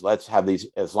viewers. Let's have these,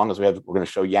 as long as we're going to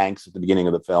show Yanks at the beginning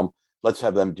of the film, let's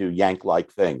have them do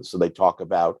Yank-like things. So they talk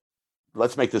about, we're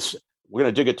going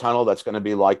to dig a tunnel that's going to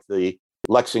be like the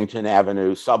Lexington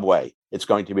Avenue subway. It's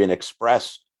going to be an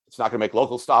express. It's not going to make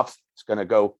local stops. It's going to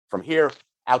go from here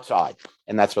outside.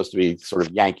 And that's supposed to be sort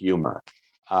of Yank humor.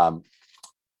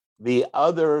 The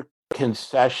other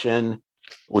concession,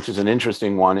 which is an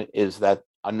interesting one, is that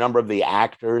a number of the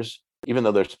actors, even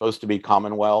though they're supposed to be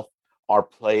Commonwealth, are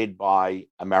played by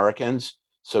Americans.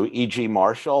 So E.G.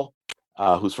 Marshall,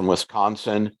 who's from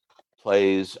Wisconsin,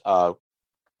 plays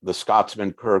the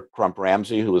Scotsman Kirk Crump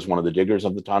Ramsey, who was one of the diggers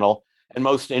of the tunnel. And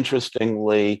most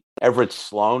interestingly, Everett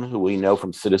Sloan, who we know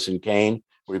from Citizen Kane,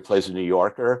 where he plays a New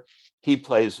Yorker, he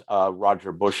plays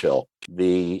Roger Bushell,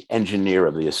 the engineer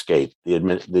of the escape,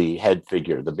 the head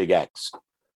figure, the big X.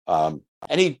 And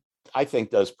he, I think,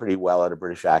 does pretty well at a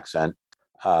British accent.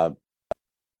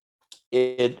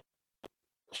 It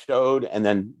showed and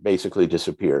then basically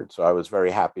disappeared. So I was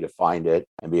very happy to find it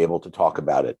and be able to talk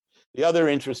about it. The other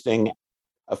interesting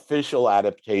official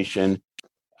adaptation,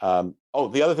 the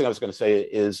other thing I was going to say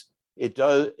is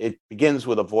it begins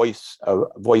with a voice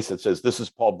that says, "This is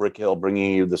Paul Brickhill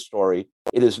bringing you the story."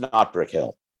 It is not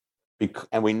Brickhill.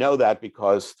 And we know that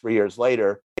because 3 years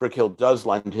later, Brickhill does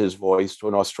lend his voice to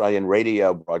an Australian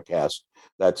radio broadcast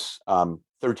that's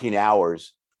 13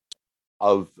 hours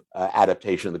of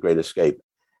adaptation of The Great Escape.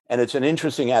 And it's an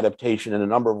interesting adaptation in a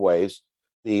number of ways.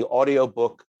 The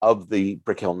audiobook of the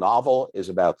Brickhill novel is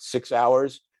about 6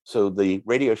 hours. So the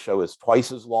radio show is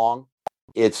twice as long.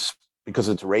 Because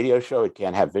it's a radio show, it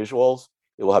can't have visuals.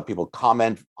 It will have people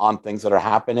comment on things that are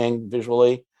happening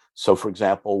visually. So for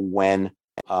example, when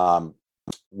and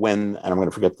I'm going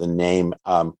to forget the name,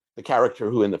 the character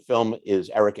who in the film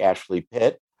is Eric Ashley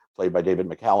Pitt, played by David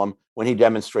McCallum, when he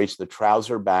demonstrates the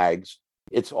trouser bags,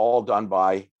 it's all done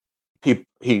by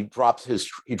he drops his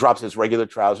regular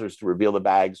trousers to reveal the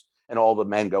bags, and all the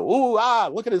men go, "Ooh,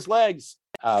 look at his legs."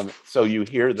 So you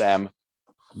hear them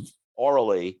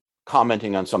orally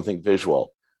commenting on something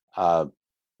visual.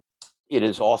 It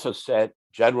is also set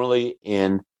generally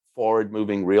in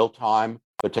forward-moving real time,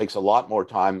 but takes a lot more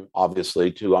time,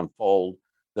 obviously, to unfold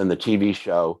than the TV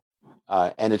show.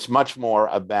 And it's much more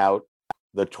about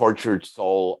the tortured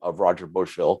soul of Roger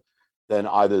Bushell than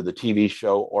either the TV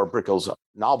show or Brickhill's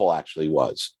novel actually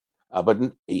was.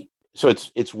 So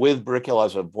it's with Brickhill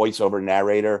as a voiceover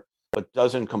narrator, but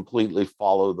doesn't completely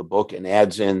follow the book and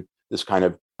adds in this kind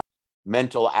of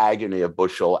mental agony of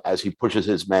Bushell as he pushes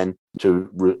his men to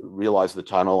realize the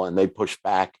tunnel, and they push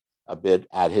back a bit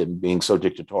at him being so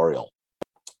dictatorial.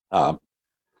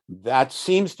 That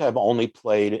seems to have only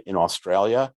played in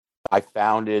Australia. I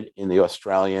found it in the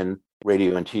Australian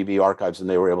radio and TV archives, and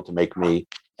they were able to make me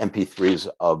MP3s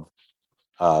of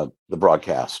the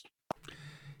broadcast.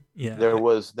 Yeah. There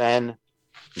was then,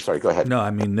 I'm sorry, go ahead. No,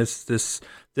 I mean, this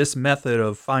method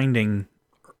of finding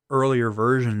earlier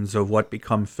versions of what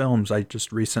become films. I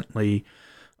just recently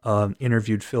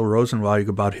interviewed Phil Rosenweig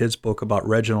about his book about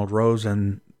Reginald Rose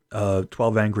and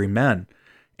 12 Angry Men.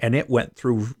 And it went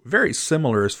through very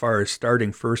similar as far as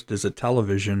starting first as a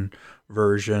television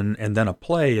version and then a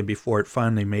play, and before it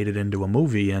finally made it into a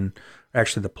movie. And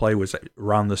actually the play was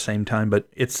around the same time, but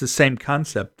it's the same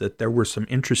concept that there were some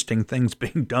interesting things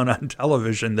being done on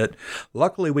television that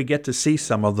luckily we get to see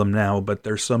some of them now, but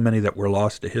there's so many that were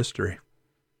lost to history.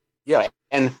 Yeah,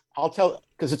 and I'll tell,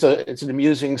 because it's an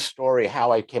amusing story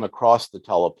how I came across the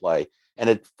teleplay, and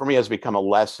it for me has become a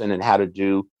lesson in how to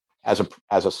do as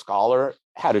a scholar,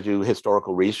 how to do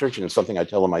historical research, and it's something I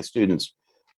tell my students.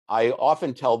 I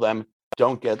often tell them,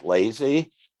 don't get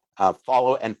lazy,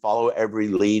 follow every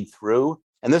lead through.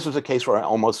 And this was a case where I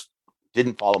almost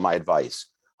didn't follow my advice.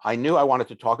 I knew I wanted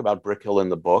to talk about Brickhill in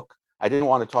the book. I didn't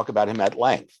want to talk about him at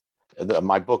length.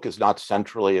 My book is not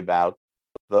centrally about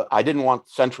I didn't want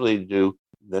centrally to do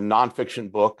the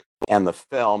nonfiction book and the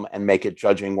film and make it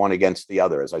judging one against the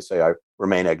other. As I say, I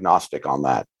remain agnostic on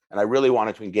that. And I really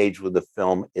wanted to engage with the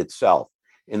film itself.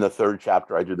 In the third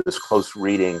chapter, I do this close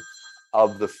reading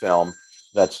of the film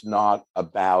that's not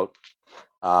about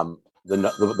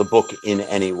the book in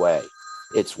any way.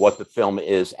 It's what the film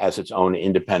is as its own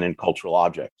independent cultural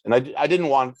object. And I didn't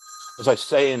want, as I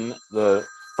say in the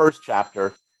first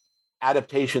chapter,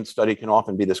 adaptation study can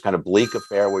often be this kind of bleak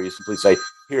affair where you simply say,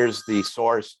 here's the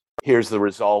source, here's the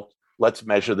result, let's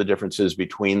measure the differences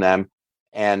between them.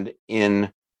 And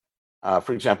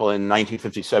for example, in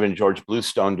 1957, George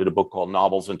Bluestone did a book called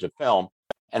Novels into Film,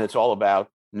 and it's all about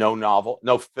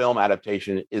no film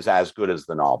adaptation is as good as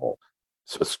the novel.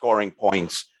 So scoring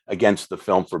points against the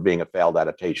film for being a failed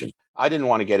adaptation. I didn't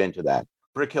want to get into that.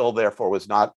 Brickhill, therefore,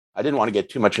 I didn't want to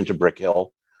get too much into Brickhill.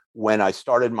 When I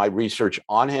started my research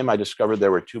on him, I discovered there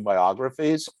were two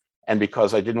biographies. And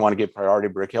because I didn't want to give priority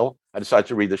to Brickhill, I decided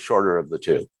to read the shorter of the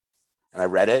two. And I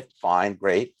read it, fine,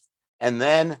 great. And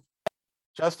then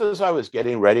just as I was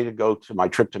getting ready to go to my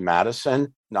trip to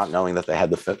Madison, not knowing that they had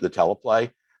the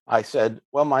teleplay, I said,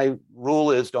 well, my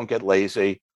rule is don't get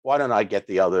lazy. Why don't I get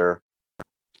the other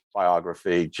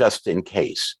biography just in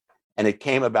case? and it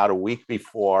came about a week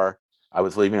before I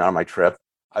was leaving on my trip.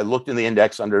 I looked in the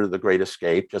index under The Great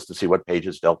Escape just to see what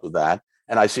pages dealt with that,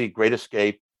 and I see Great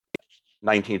Escape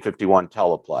 1951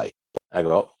 teleplay. I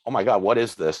go, oh my God, what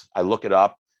is this? I look it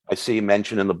up. I see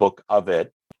mention in the book of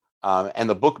it, and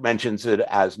the book mentions it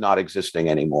as not existing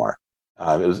anymore.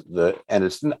 It's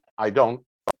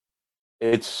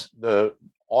the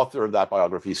author of that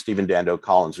biography, Stephen Dando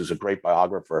Collins, who's a great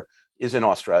biographer, is in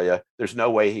Australia. There's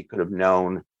no way he could have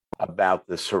known about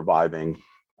this surviving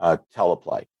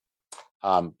teleplay.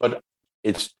 But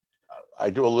I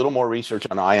do a little more research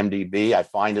on IMDb. I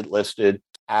find it listed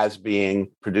as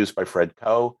being produced by Fred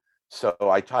Coe. So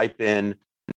I type in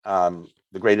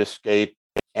The Great Escape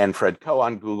and Fred Coe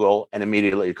on Google, and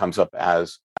immediately it comes up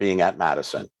as being at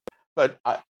Madison. But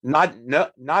not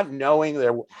knowing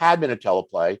there had been a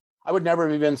teleplay, I would never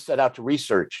have even set out to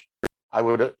research.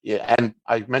 And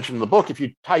I mentioned in the book, if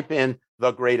you type in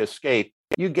The Great Escape,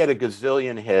 you get a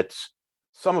gazillion hits,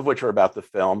 some of which are about the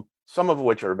film, some of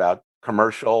which are about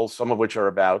commercials, some of which are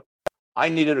about, I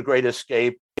needed a great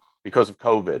escape because of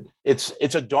COVID. It's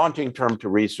a daunting term to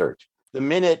research. The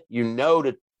minute you know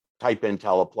to type in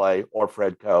teleplay or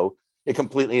Fred Coe, it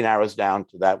completely narrows down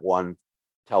to that one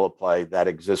teleplay that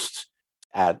exists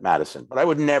at Madison. But I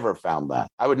would never have found that.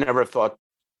 I would never have thought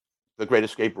The Great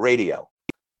Escape radio.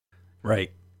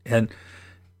 Right. And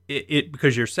it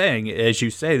because you're saying, as you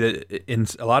say, that in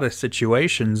a lot of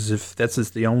situations, if this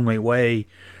is the only way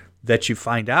that you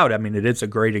find out, I mean, it is a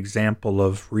great example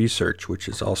of research, which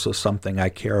is also something I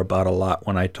care about a lot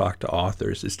when I talk to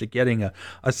authors, is to getting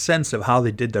a sense of how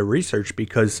they did their research,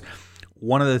 because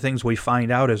one of the things we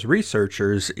find out as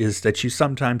researchers is that you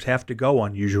sometimes have to go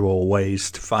unusual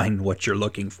ways to find what you're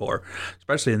looking for,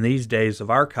 especially in these days of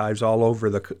archives all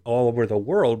over the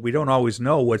world. We don't always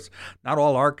know not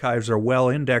all archives are well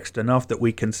indexed enough that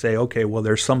we can say, okay, well,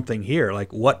 there's something here.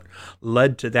 Like what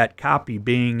led to that copy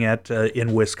being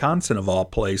in Wisconsin of all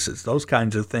places? Those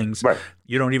kinds of things. Right.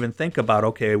 You don't even think about,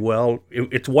 okay, well,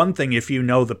 it's one thing if you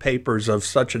know the papers of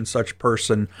such and such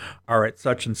person are at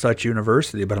such and such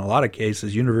university, but in a lot of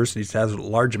cases, universities have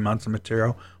large amounts of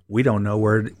material. We don't know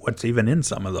what's even in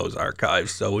some of those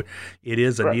archives. So it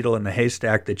is a needle in the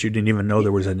haystack that you didn't even know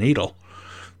there was a needle.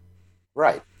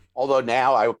 Right. Although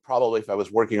now I would probably, if I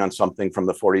was working on something from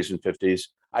the 40s and 50s,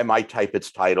 I might type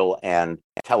its title and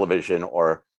television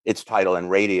or its title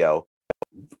and radio,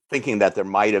 thinking that there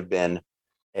might have been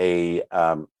a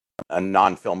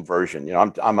non-film version. You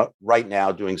know, I'm right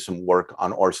now doing some work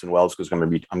on Orson Welles because I'm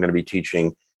going to be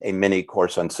teaching a mini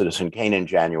course on Citizen Kane in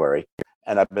January,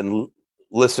 and I've been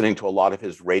listening to a lot of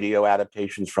his radio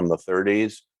adaptations from the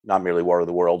 30s, not merely War of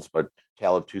the Worlds, but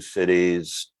Tale of Two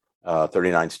Cities,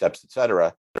 39 Steps,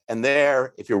 etc. And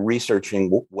there, if you're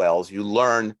researching Welles, you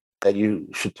learn that you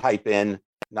should type in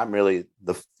not merely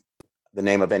the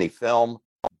name of any film,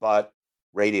 but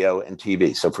radio and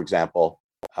TV. So, for example,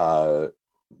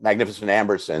 Magnificent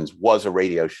Ambersons was a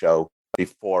radio show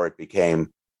before it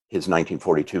became his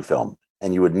 1942 film,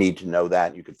 and you would need to know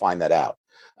that. You could find that out.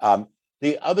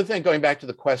 The other thing, going back to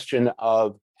the question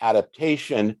of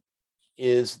adaptation,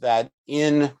 is that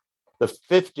in the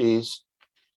 50s,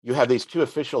 you have these two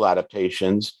official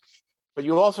adaptations, but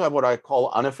you also have what I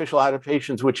call unofficial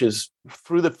adaptations, which is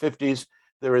through the 50s,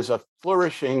 there is a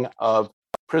flourishing of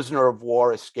prisoner of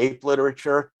war escape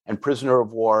literature and prisoner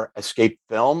of war escape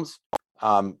films.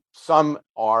 Some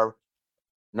are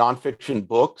nonfiction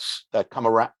books that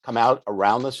come out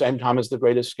around the same time as The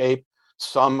Great Escape.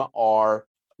 Some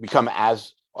become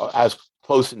as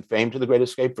close in fame to The Great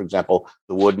Escape. For example,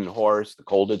 The Wooden Horse, The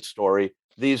Colditz Story.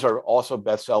 These are also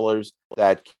bestsellers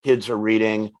that kids are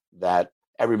reading, that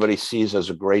everybody sees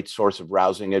as a great source of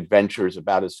rousing adventures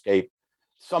about escape.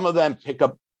 Some of them pick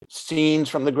up scenes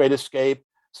from The Great Escape.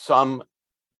 Some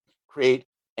create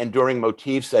enduring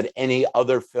motifs that any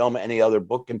other film, any other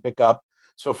book can pick up.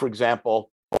 So, for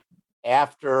example,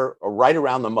 after or right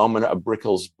around the moment of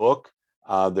Brickell's book,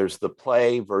 there's the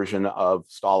play version of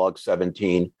Stalag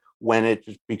 17. When it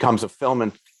becomes a film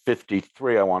in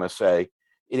 53, I want to say,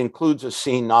 it includes a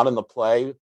scene not in the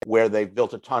play where they've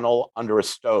built a tunnel under a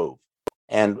stove.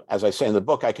 And as I say in the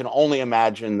book, I can only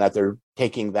imagine that they're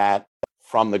taking that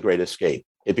from The Great Escape.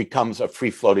 It becomes a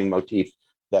free-floating motif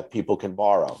that people can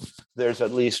borrow. There's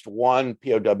at least one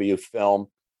POW film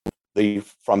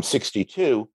from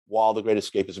 62, while The Great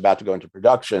Escape is about to go into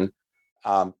production,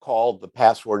 called The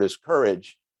Password is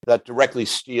Courage, that directly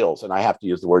steals, and I have to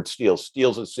use the word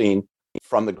steals a scene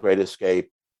from The Great Escape.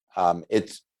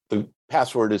 It's The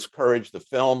Password is Courage. The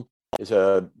film is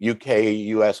a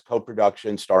UK-US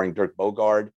co-production starring Dirk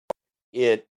Bogarde.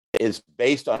 It is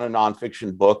based on a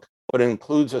nonfiction book, but it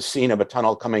includes a scene of a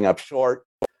tunnel coming up short.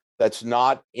 that's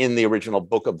not in the original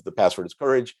book of The Password is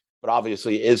Courage, but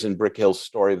obviously is in Brick Hill's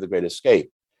story of the Great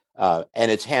Escape. And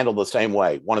it's handled the same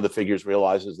way. One of the figures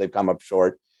realizes they've come up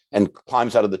short and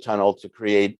climbs out of the tunnel to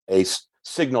create a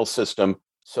signal system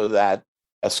so that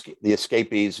the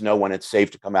escapees know when it's safe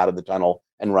to come out of the tunnel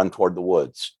and run toward the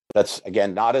woods. That's,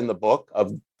 again, not in the book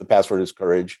of The Password is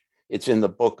Courage. It's in the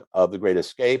book of The Great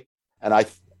Escape. And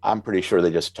I'm pretty sure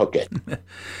they just took it.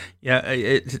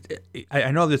 Yeah,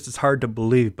 I know this is hard to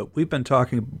believe, but we've been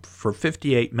talking for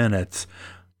 58 minutes,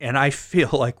 and I feel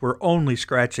like we're only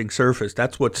scratching surface.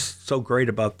 That's what's so great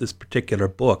about this particular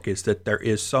book, is that there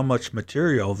is so much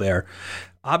material there.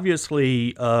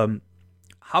 Obviously,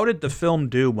 how did the film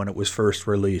do when it was first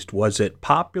released? Was it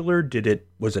popular?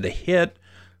 Was it a hit?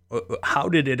 How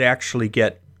did it actually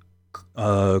get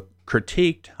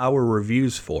critiqued? How were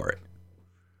reviews for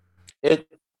it?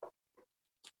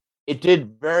 It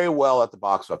did very well at the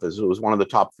box office. It was one of the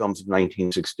top films of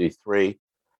 1963.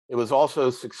 It was also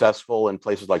successful in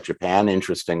places like Japan.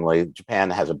 Interestingly, Japan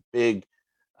has a big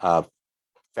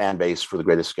fan base for The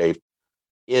Great Escape.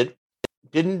 It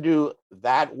didn't do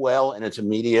that well in its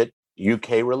immediate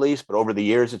UK release, but over the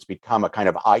years, it's become a kind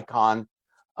of icon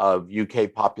of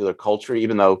UK popular culture,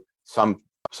 even though some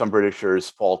Britishers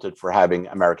faulted for having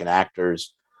American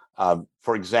actors.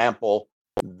 For example,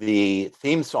 the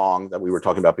theme song that we were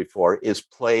talking about before is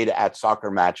played at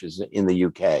soccer matches in the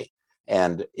UK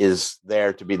and is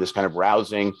there to be this kind of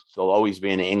rousing. They'll always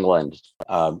be in England.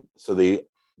 So the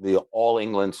All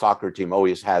England soccer team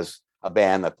always has a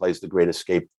band that plays the Great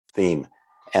Escape theme.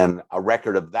 And a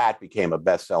record of that became a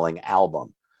best-selling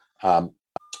album.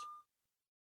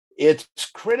 Its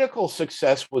critical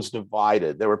success was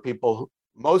divided. There were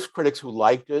most critics who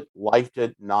liked it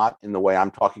not in the way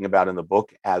I'm talking about in the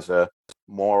book as a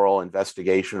moral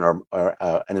investigation or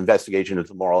an investigation into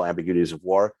the moral ambiguities of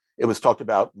war. It was talked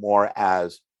about more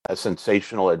as a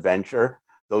sensational adventure.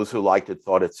 Those who liked it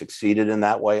thought it succeeded in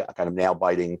that way, a kind of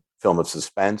nail-biting film of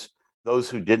suspense. Those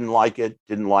who didn't like it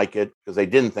because they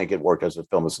didn't think it worked as a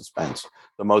film of suspense.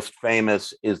 The most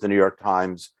famous is the New York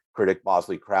Times critic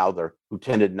Bosley Crowther, who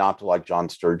tended not to like John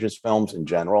Sturges films in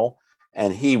general.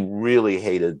 And he really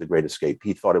hated The Great Escape.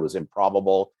 He thought it was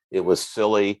improbable. It was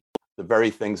silly. The very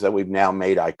things that we've now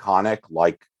made iconic,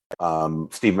 like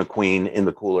Steve McQueen in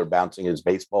the cooler bouncing his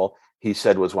baseball, he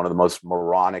said was one of the most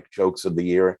moronic jokes of the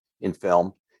year in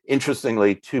film.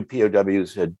 Interestingly, two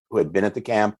POWs who had been at the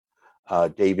camp,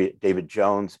 David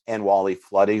Jones and Wally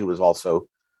Floody, who was also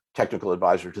technical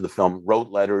advisor to the film,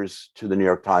 wrote letters to the New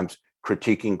York Times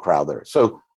critiquing Crowther.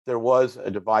 So there was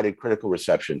a divided critical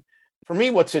reception. For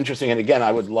me, what's interesting, and again,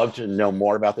 I would love to know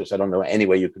more about this. I don't know any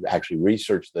way you could actually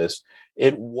research this.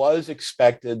 It was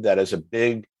expected that as a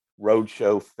big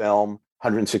roadshow film,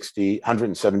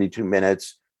 172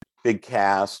 minutes, big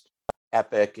cast,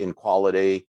 epic in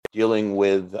quality, dealing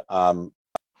with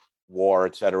war,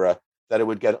 etc., that it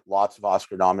would get lots of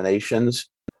Oscar nominations,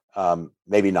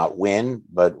 maybe not win,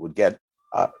 but would get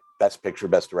Best Picture,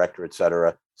 Best Director,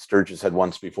 etc. Sturges had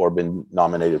once before been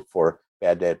nominated for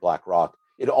Bad Day at Black Rock.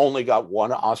 It only got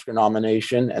one Oscar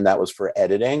nomination, and that was for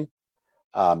editing.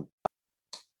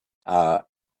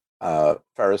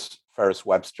 Ferris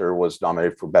Webster was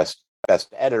nominated for Best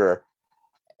Editor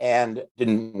and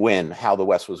didn't win. How the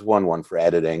West Was Won one for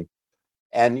editing.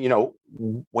 And,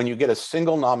 when you get a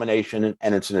single nomination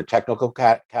and it's in a technical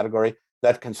category,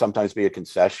 that can sometimes be a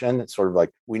concession. It's sort of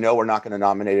like, we know we're not going to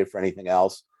nominate it for anything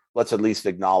else. Let's at least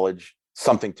acknowledge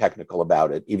something technical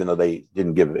about it, even though they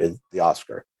didn't give it the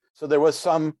Oscar. So there was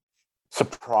some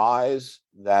surprise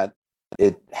that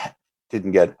it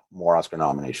didn't get more Oscar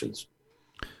nominations.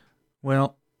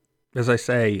 Well, as I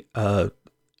say,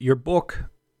 your book,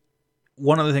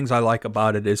 one of the things I like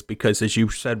about it is because, as you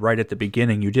said right at the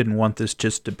beginning, you didn't want this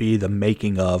just to be the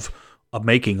making of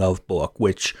book,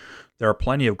 which there are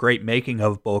plenty of great making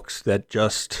of books that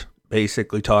just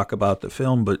basically talk about the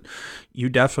film, but you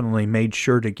definitely made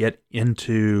sure to get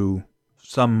into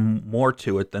some more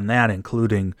to it than that,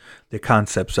 including the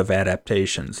concepts of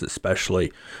adaptations,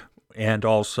 especially, and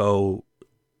also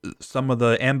some of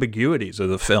the ambiguities of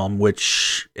the film,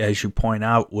 which, as you point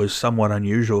out, was somewhat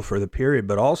unusual for the period,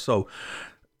 but also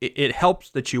it helps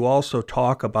that you also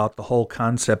talk about the whole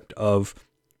concept of,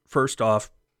 first off,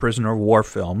 prisoner of war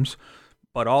films,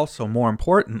 but also, more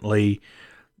importantly,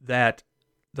 that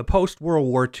the post-World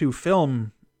War II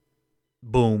film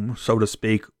boom, so to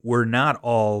speak, were not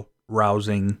all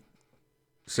rousing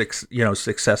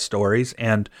success stories,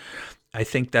 and I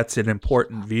think that's an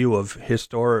important view of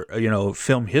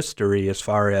film history as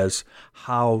far as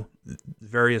how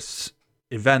various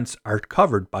events are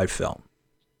covered by film.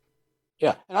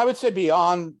 Yeah, and I would say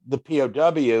beyond the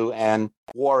POW and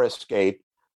war escape,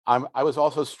 I was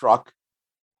also struck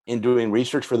in doing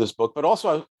research for this book, but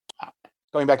also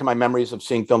going back to my memories of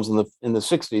seeing films in the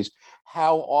 60s,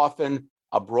 how often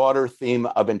a broader theme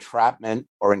of entrapment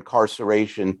or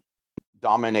incarceration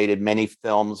dominated many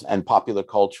films and popular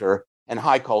culture and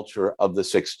high culture of the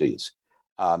 60s.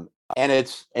 And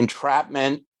it's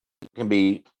entrapment can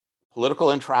be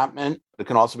political entrapment. It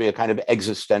can also be a kind of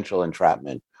existential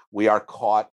entrapment. We are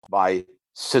caught by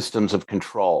systems of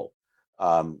control.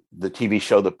 The TV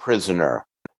show The Prisoner,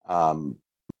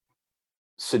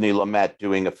 Sidney Lumet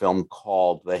doing a film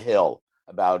called The Hill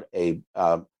about a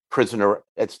prisoner.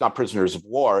 It's not prisoners of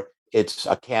war. It's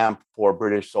a camp for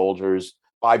British soldiers.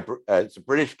 It's a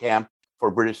British camp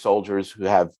for British soldiers who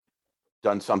have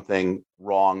done something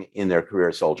wrong in their career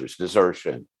as soldiers,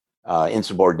 desertion,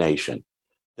 insubordination.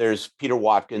 There's Peter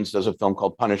Watkins does a film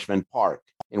called Punishment Park,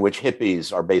 in which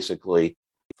hippies are basically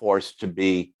forced to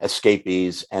be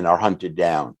escapees and are hunted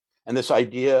down. And this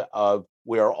idea of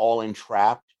we are all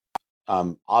entrapped,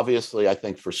 obviously, I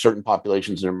think for certain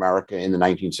populations in America in the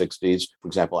 1960s, for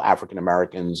example, African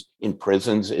Americans in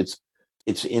prisons, it's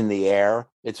in the air.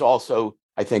 It's also,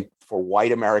 I think, for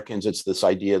white Americans, it's this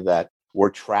idea that we're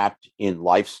trapped in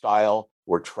lifestyle,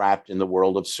 we're trapped in the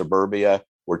world of suburbia,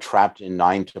 we're trapped in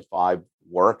 9-to-5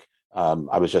 work.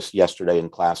 I was just yesterday in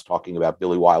class talking about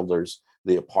Billy Wilder's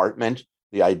The Apartment,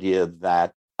 the idea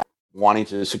that wanting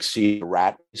to succeed in the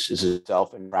rat race is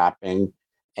self-entrapping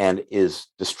and is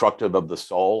destructive of the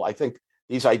soul. I think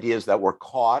these ideas that we're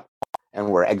caught, and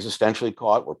we're existentially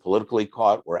caught, we're politically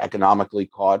caught, we're economically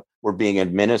caught, we're being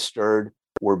administered,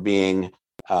 we're being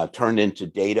turned into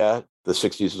data. The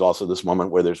 60s is also this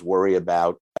moment where there's worry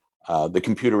about the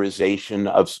computerization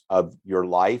of your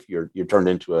life. You're turned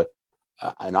into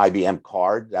an IBM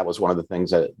card. That was one of the things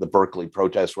that the Berkeley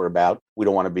protests were about. We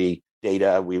don't want to be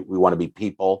data. We want to be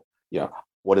people.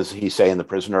 What does he say in The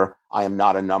Prisoner? I am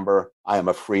not a number. I am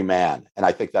a free man. And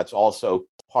I think that's also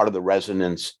part of the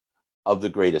resonance of The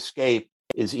Great Escape,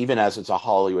 is even as it's a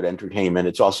Hollywood entertainment,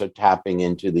 it's also tapping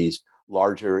into these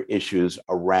larger issues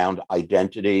around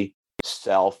identity,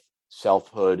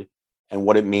 selfhood, and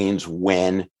what it means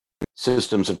when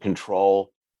systems of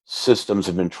control, systems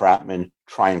of entrapment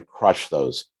try and crush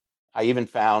those. I even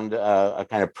found a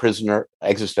kind of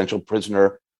existential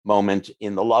prisoner moment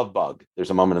in The Love Bug. There's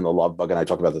a moment in The Love Bug, and I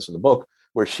talk about this in the book,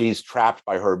 where she's trapped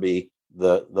by Herbie,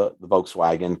 the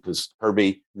Volkswagen, because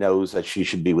Herbie knows that she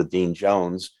should be with Dean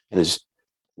Jones and has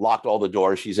locked all the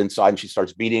doors. She's inside and she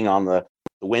starts beating on the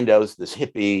windows. This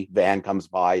hippie van comes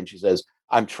by and she says,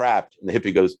 I'm trapped. And the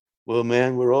hippie goes, well,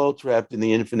 man, we're all trapped in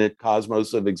the infinite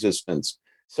cosmos of existence.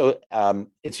 So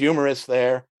it's humorous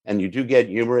there. And you do get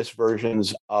humorous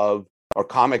versions or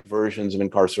comic versions of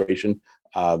incarceration.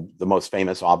 The most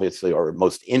famous, obviously, or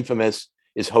most infamous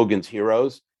is Hogan's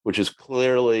Heroes, which is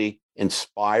clearly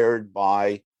inspired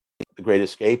by The Great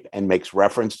Escape and makes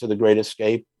reference to The Great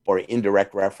Escape, or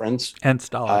indirect reference. And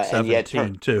Stalag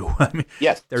 17, too. I mean,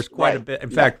 yes, there's quite a bit. In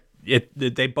fact,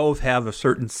 they both have a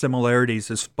certain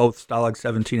similarities as both Stalag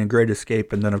 17 and Great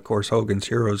Escape, and then, of course, Hogan's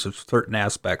Heroes of certain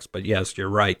aspects. But yes, you're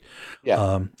right.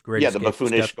 Yeah, the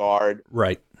buffoonish guard.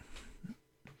 Right.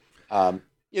 And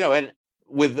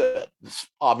with the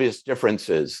obvious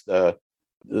differences,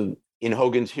 in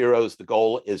Hogan's Heroes, the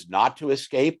goal is not to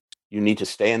escape. You need to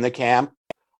stay in the camp.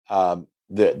 What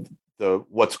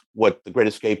The Great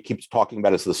Escape keeps talking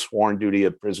about is the sworn duty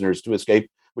of prisoners to escape,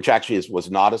 which actually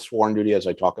was not a sworn duty, as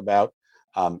I talk about.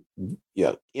 In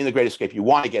The Great Escape, you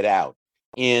want to get out.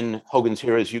 In Hogan's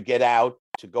Heroes, you get out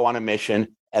to go on a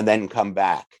mission and then come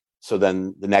back. So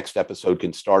then the next episode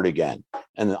can start again.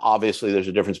 And obviously, there's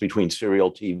a difference between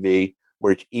serial TV,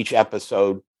 where each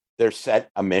episode, they're set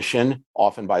a mission,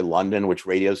 often by London, which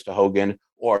radios to Hogan,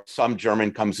 or some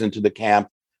German comes into the camp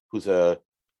who's an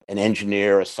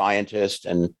engineer, a scientist,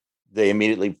 and they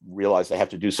immediately realize they have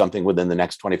to do something within the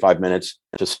next 25 minutes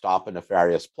to stop a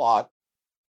nefarious plot.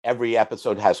 Every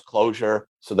episode has closure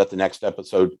so that the next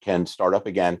episode can start up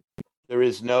again. There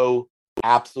is no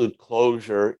absolute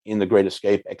closure in The Great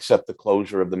Escape except the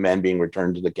closure of the men being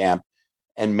returned to the camp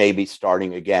and maybe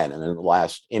starting again. And in the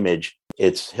last image,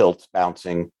 it's Hiltz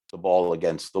bouncing the ball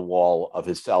against the wall of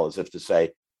his cell, as if to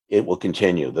say it will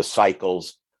continue. The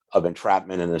cycles of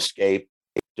entrapment and escape,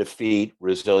 defeat,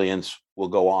 resilience will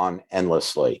go on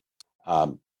endlessly.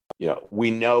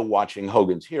 We know watching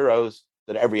Hogan's Heroes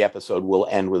that every episode will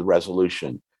end with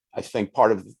resolution. I think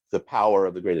part of the power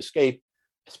of The Great Escape,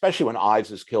 especially when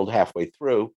Ives is killed halfway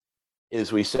through,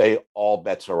 is we say all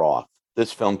bets are off.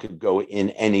 This film could go in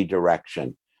any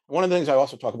direction. One of the things I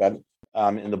also talk about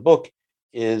in the book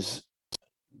is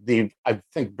I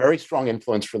think, very strong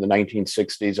influence from the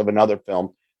 1960s of another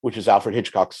film, which is Alfred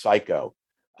Hitchcock's Psycho.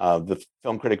 The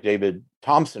film critic David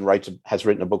Thompson has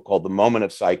written a book called The Moment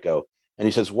of Psycho. And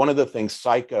he says one of the things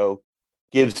Psycho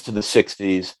gives to the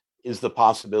 60s is the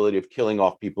possibility of killing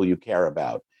off people you care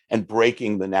about and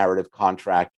breaking the narrative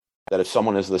contract that if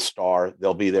someone is the star,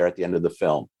 they'll be there at the end of the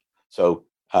film. So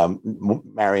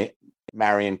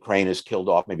Marion Crane is killed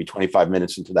off maybe 25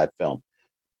 minutes into that film.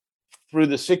 Through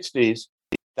the 60s,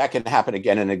 that can happen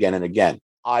again and again and again.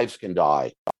 Ives can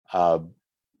die. Bartlett,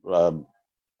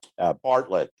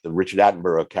 the Richard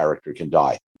Attenborough character, can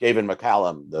die. David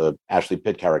McCallum, the Ashley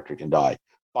Pitt character, can die.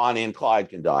 Bonnie and Clyde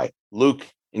can die. Luke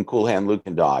in Cool Hand Luke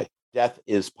can die. Death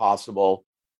is possible,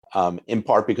 in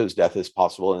part because death is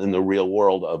possible in the real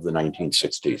world of the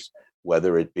 1960s,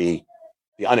 whether it be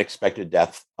the unexpected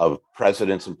death of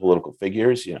presidents and political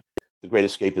figures. The Great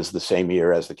Escape is the same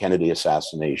year as the Kennedy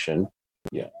assassination.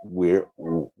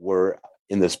 We're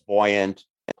in this buoyant,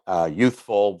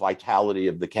 youthful vitality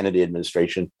of the Kennedy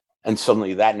administration, and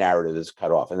suddenly that narrative is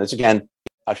cut off. And it's, again,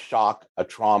 a shock, a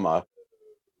trauma,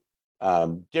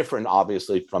 different,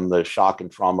 obviously, from the shock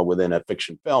and trauma within a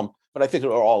fiction film, but I think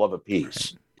they're all of a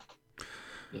piece.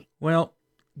 Well,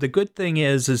 the good thing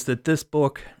is that this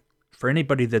book, for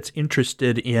anybody that's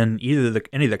interested in either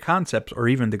any of the concepts or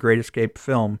even the Great Escape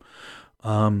film,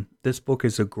 this book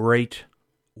is a great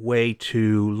way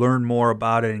to learn more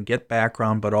about it and get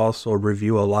background, but also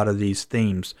review a lot of these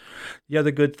themes. The other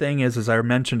good thing is, as I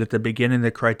mentioned at the beginning,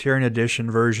 the Criterion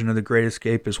Edition version of The Great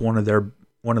Escape is one of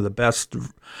the best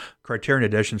Criterion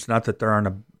editions. Not that there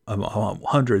aren't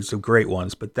hundreds of great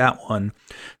ones, but that one,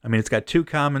 I mean, it's got 2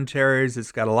 commentaries,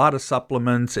 it's got a lot of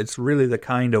supplements. It's really the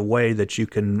kind of way that you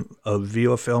can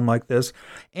view a film like this.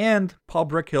 And Paul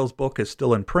Brickhill's book is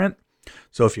still in print.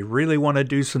 So if you really want to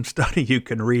do some study, you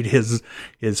can read his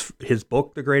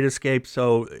book, The Great Escape.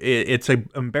 So it's an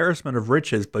embarrassment of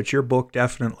riches, but your book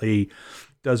definitely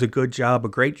does a great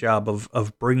job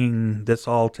of bringing this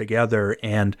all together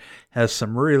and has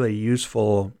some really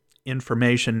useful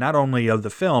information, not only of the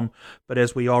film, but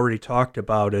as we already talked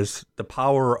about, is the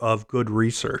power of good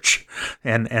research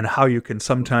and how you can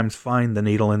sometimes find the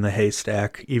needle in the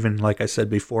haystack, even, like I said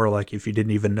before, like if you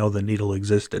didn't even know the needle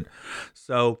existed.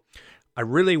 So I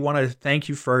really want to thank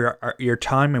you for your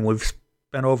time, and we've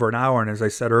spent over an hour, and as I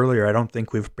said earlier, I don't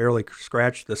think we've barely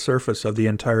scratched the surface of the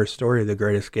entire story of The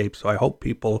Great Escape. So I hope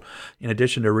people, in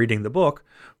addition to reading the book,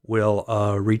 will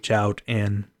reach out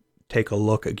and take a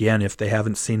look again if they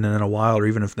haven't seen it in a while, or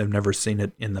even if they've never seen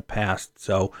it in the past.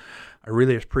 So I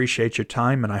really appreciate your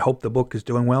time, and I hope the book is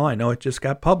doing well. I know it just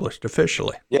got published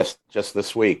officially. Yes, just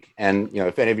this week. And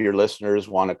if any of your listeners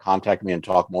want to contact me and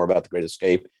talk more about The Great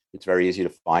Escape, it's very easy to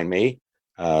find me.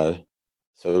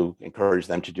 So encourage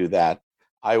them to do that.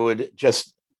 I would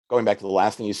just, going back to the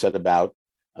last thing you said about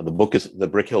the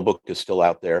Brickhill book is still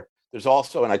out there. There's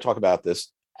also, and I talk about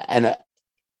this, an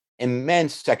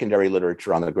immense secondary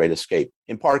literature on The Great Escape,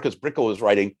 in part because Brickhill was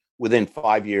writing within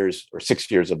 5 years or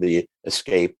 6 years of the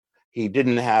escape. He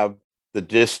didn't have the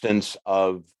distance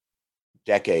of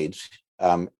decades.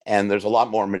 And there's a lot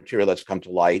more material that's come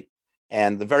to light.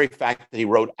 And the very fact that he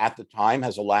wrote at the time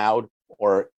has allowed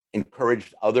or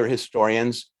encouraged other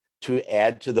historians to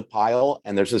add to the pile.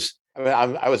 And there's this,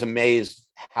 I was amazed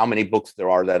how many books there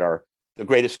are that are The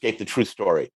Great Escape, the true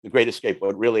story, The Great Escape,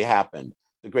 what really happened,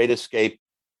 The Great Escape,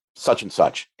 such and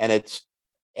such. And it's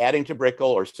adding to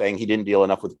Brickell or saying he didn't deal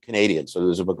enough with Canadians. So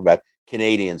there's a book about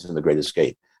Canadians in The Great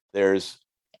Escape. There's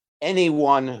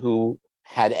anyone who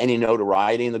had any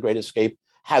notoriety in The Great Escape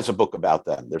has a book about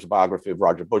them. There's a biography of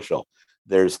Roger Bushell.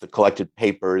 There's the collected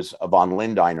papers of von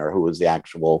Lindiner, who was the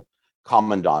actual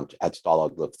commandant at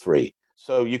Stalag Luft 3.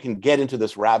 So you can get into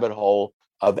this rabbit hole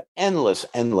of endless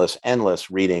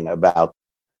reading about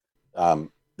The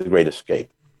Great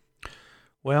Escape.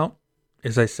 Well,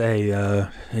 as I say,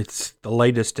 it's the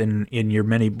latest in your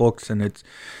many books, and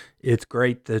it's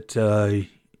great that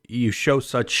you show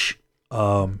such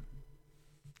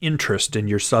interest in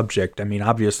your subject. I mean,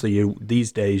 obviously,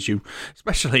 these days,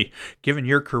 especially given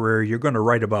your career, you're going to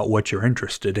write about what you're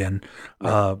interested in.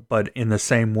 Right. But in the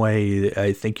same way,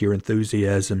 I think your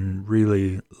enthusiasm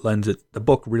really lends it. The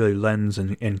book really lends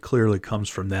and clearly comes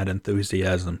from that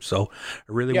enthusiasm. So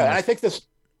I really want to... I think this...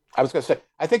 I was going to say,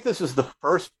 I think this is the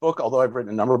first book, although I've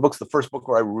written a number of books, the first book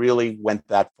where I really went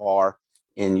that far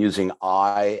in using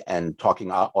I and talking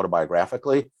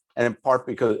autobiographically. And in part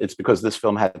because this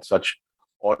film had such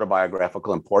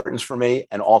autobiographical importance for me,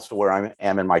 and also where I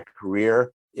am in my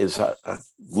career is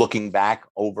looking back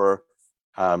over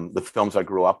the films I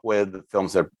grew up with, the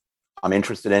films that I'm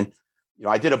interested in.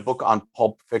 I did a book on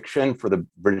Pulp Fiction for the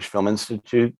British Film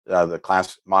Institute,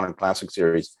 the Modern Classic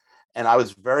series. And I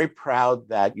was very proud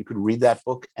that you could read that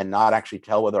book and not actually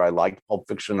tell whether I liked Pulp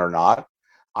Fiction or not.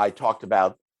 I talked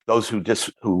about those who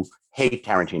hate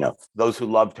Tarantino, those who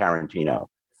love Tarantino.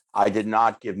 I did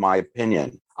not give my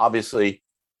opinion. Obviously,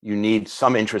 you need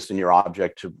some interest in your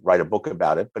object to write a book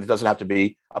about it, but it doesn't have to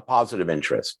be a positive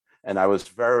interest. And I was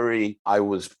very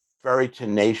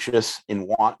tenacious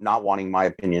in not wanting my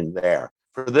opinion there.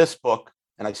 For this book,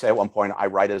 and I say at one point, I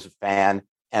write as a fan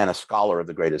and a scholar of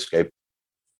The Great Escape.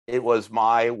 It was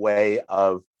my way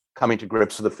of coming to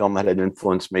grips with the film that had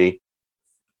influenced me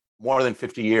more than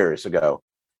 50 years ago.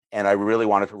 And I really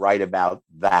wanted to write about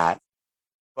that,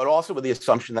 but also with the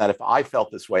assumption that if I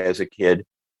felt this way as a kid,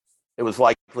 it was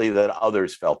likely that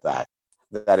others felt that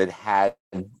it had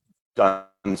done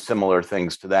similar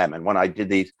things to them. And when I did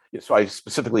these, so I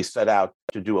specifically set out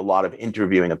to do a lot of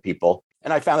interviewing of people,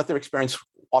 and I found that their experience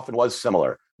often was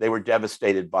similar. They were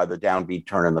devastated by the downbeat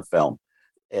turn in the film.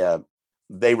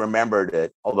 They remembered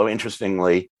it, although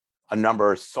interestingly, a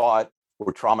number saw it,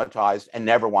 were traumatized, and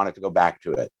never wanted to go back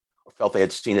to it, or felt they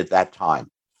had seen it that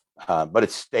time. But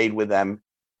it stayed with them,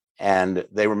 and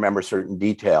they remember certain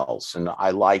details. And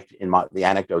I liked in the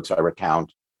anecdotes I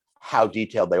recount how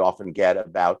detailed they often get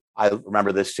about, I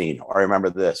remember this scene, or I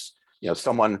remember this.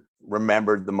 Someone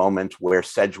remembered the moment where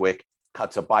Sedgwick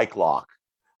cuts a bike lock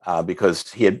because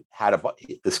he had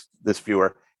this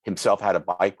viewer himself had a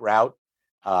bike route,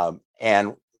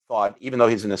 and thought, even though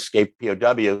he's an escaped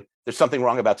POW, there's something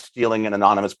wrong about stealing an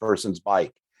anonymous person's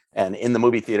bike. And in the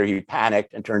movie theater, he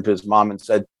panicked and turned to his mom and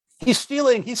said, he's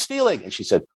stealing. And she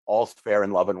said, all's fair in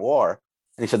love and war.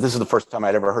 And he said, this is the first time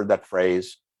I'd ever heard that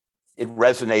phrase. It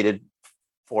resonated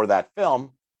for that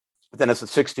film. But then as the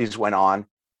 60s went on,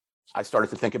 I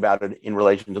started to think about it in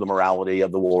relation to the morality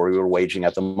of the war we were waging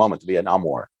at the moment, the Vietnam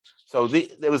War. So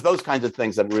there was those kinds of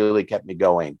things that really kept me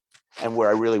going, and where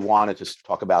I really wanted to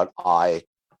talk about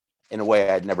in a way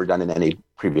I had never done in any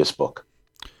previous book.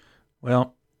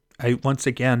 Well, I once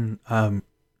again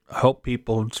hope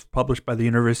people, it's published by the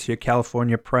University of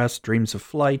California Press, Dreams of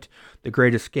Flight, The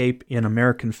Great Escape in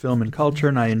American Film and Culture,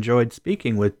 and I enjoyed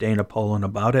speaking with Dana Poland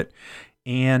about it.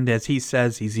 And as he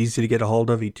says, he's easy to get a hold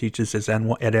of. He teaches at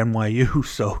NYU,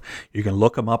 so you can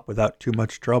look him up without too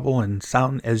much trouble. And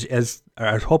sound as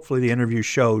hopefully the interview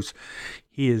shows,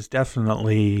 he is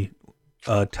definitely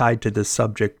tied to this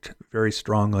subject very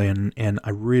strongly. And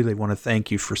I really want to thank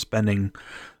you for spending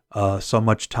so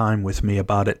much time with me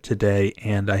about it today.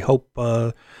 And I hope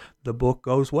the book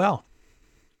goes well.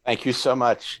 Thank you so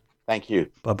much. Thank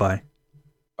you. Bye-bye.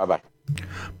 Bye-bye.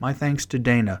 My thanks to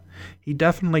Dana. He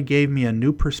definitely gave me a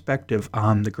new perspective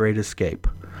on The Great Escape.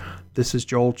 This is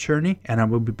Joel Cherney, and I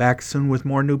will be back soon with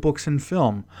more New Books in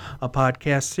Film, a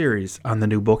podcast series on the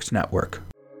New Books Network.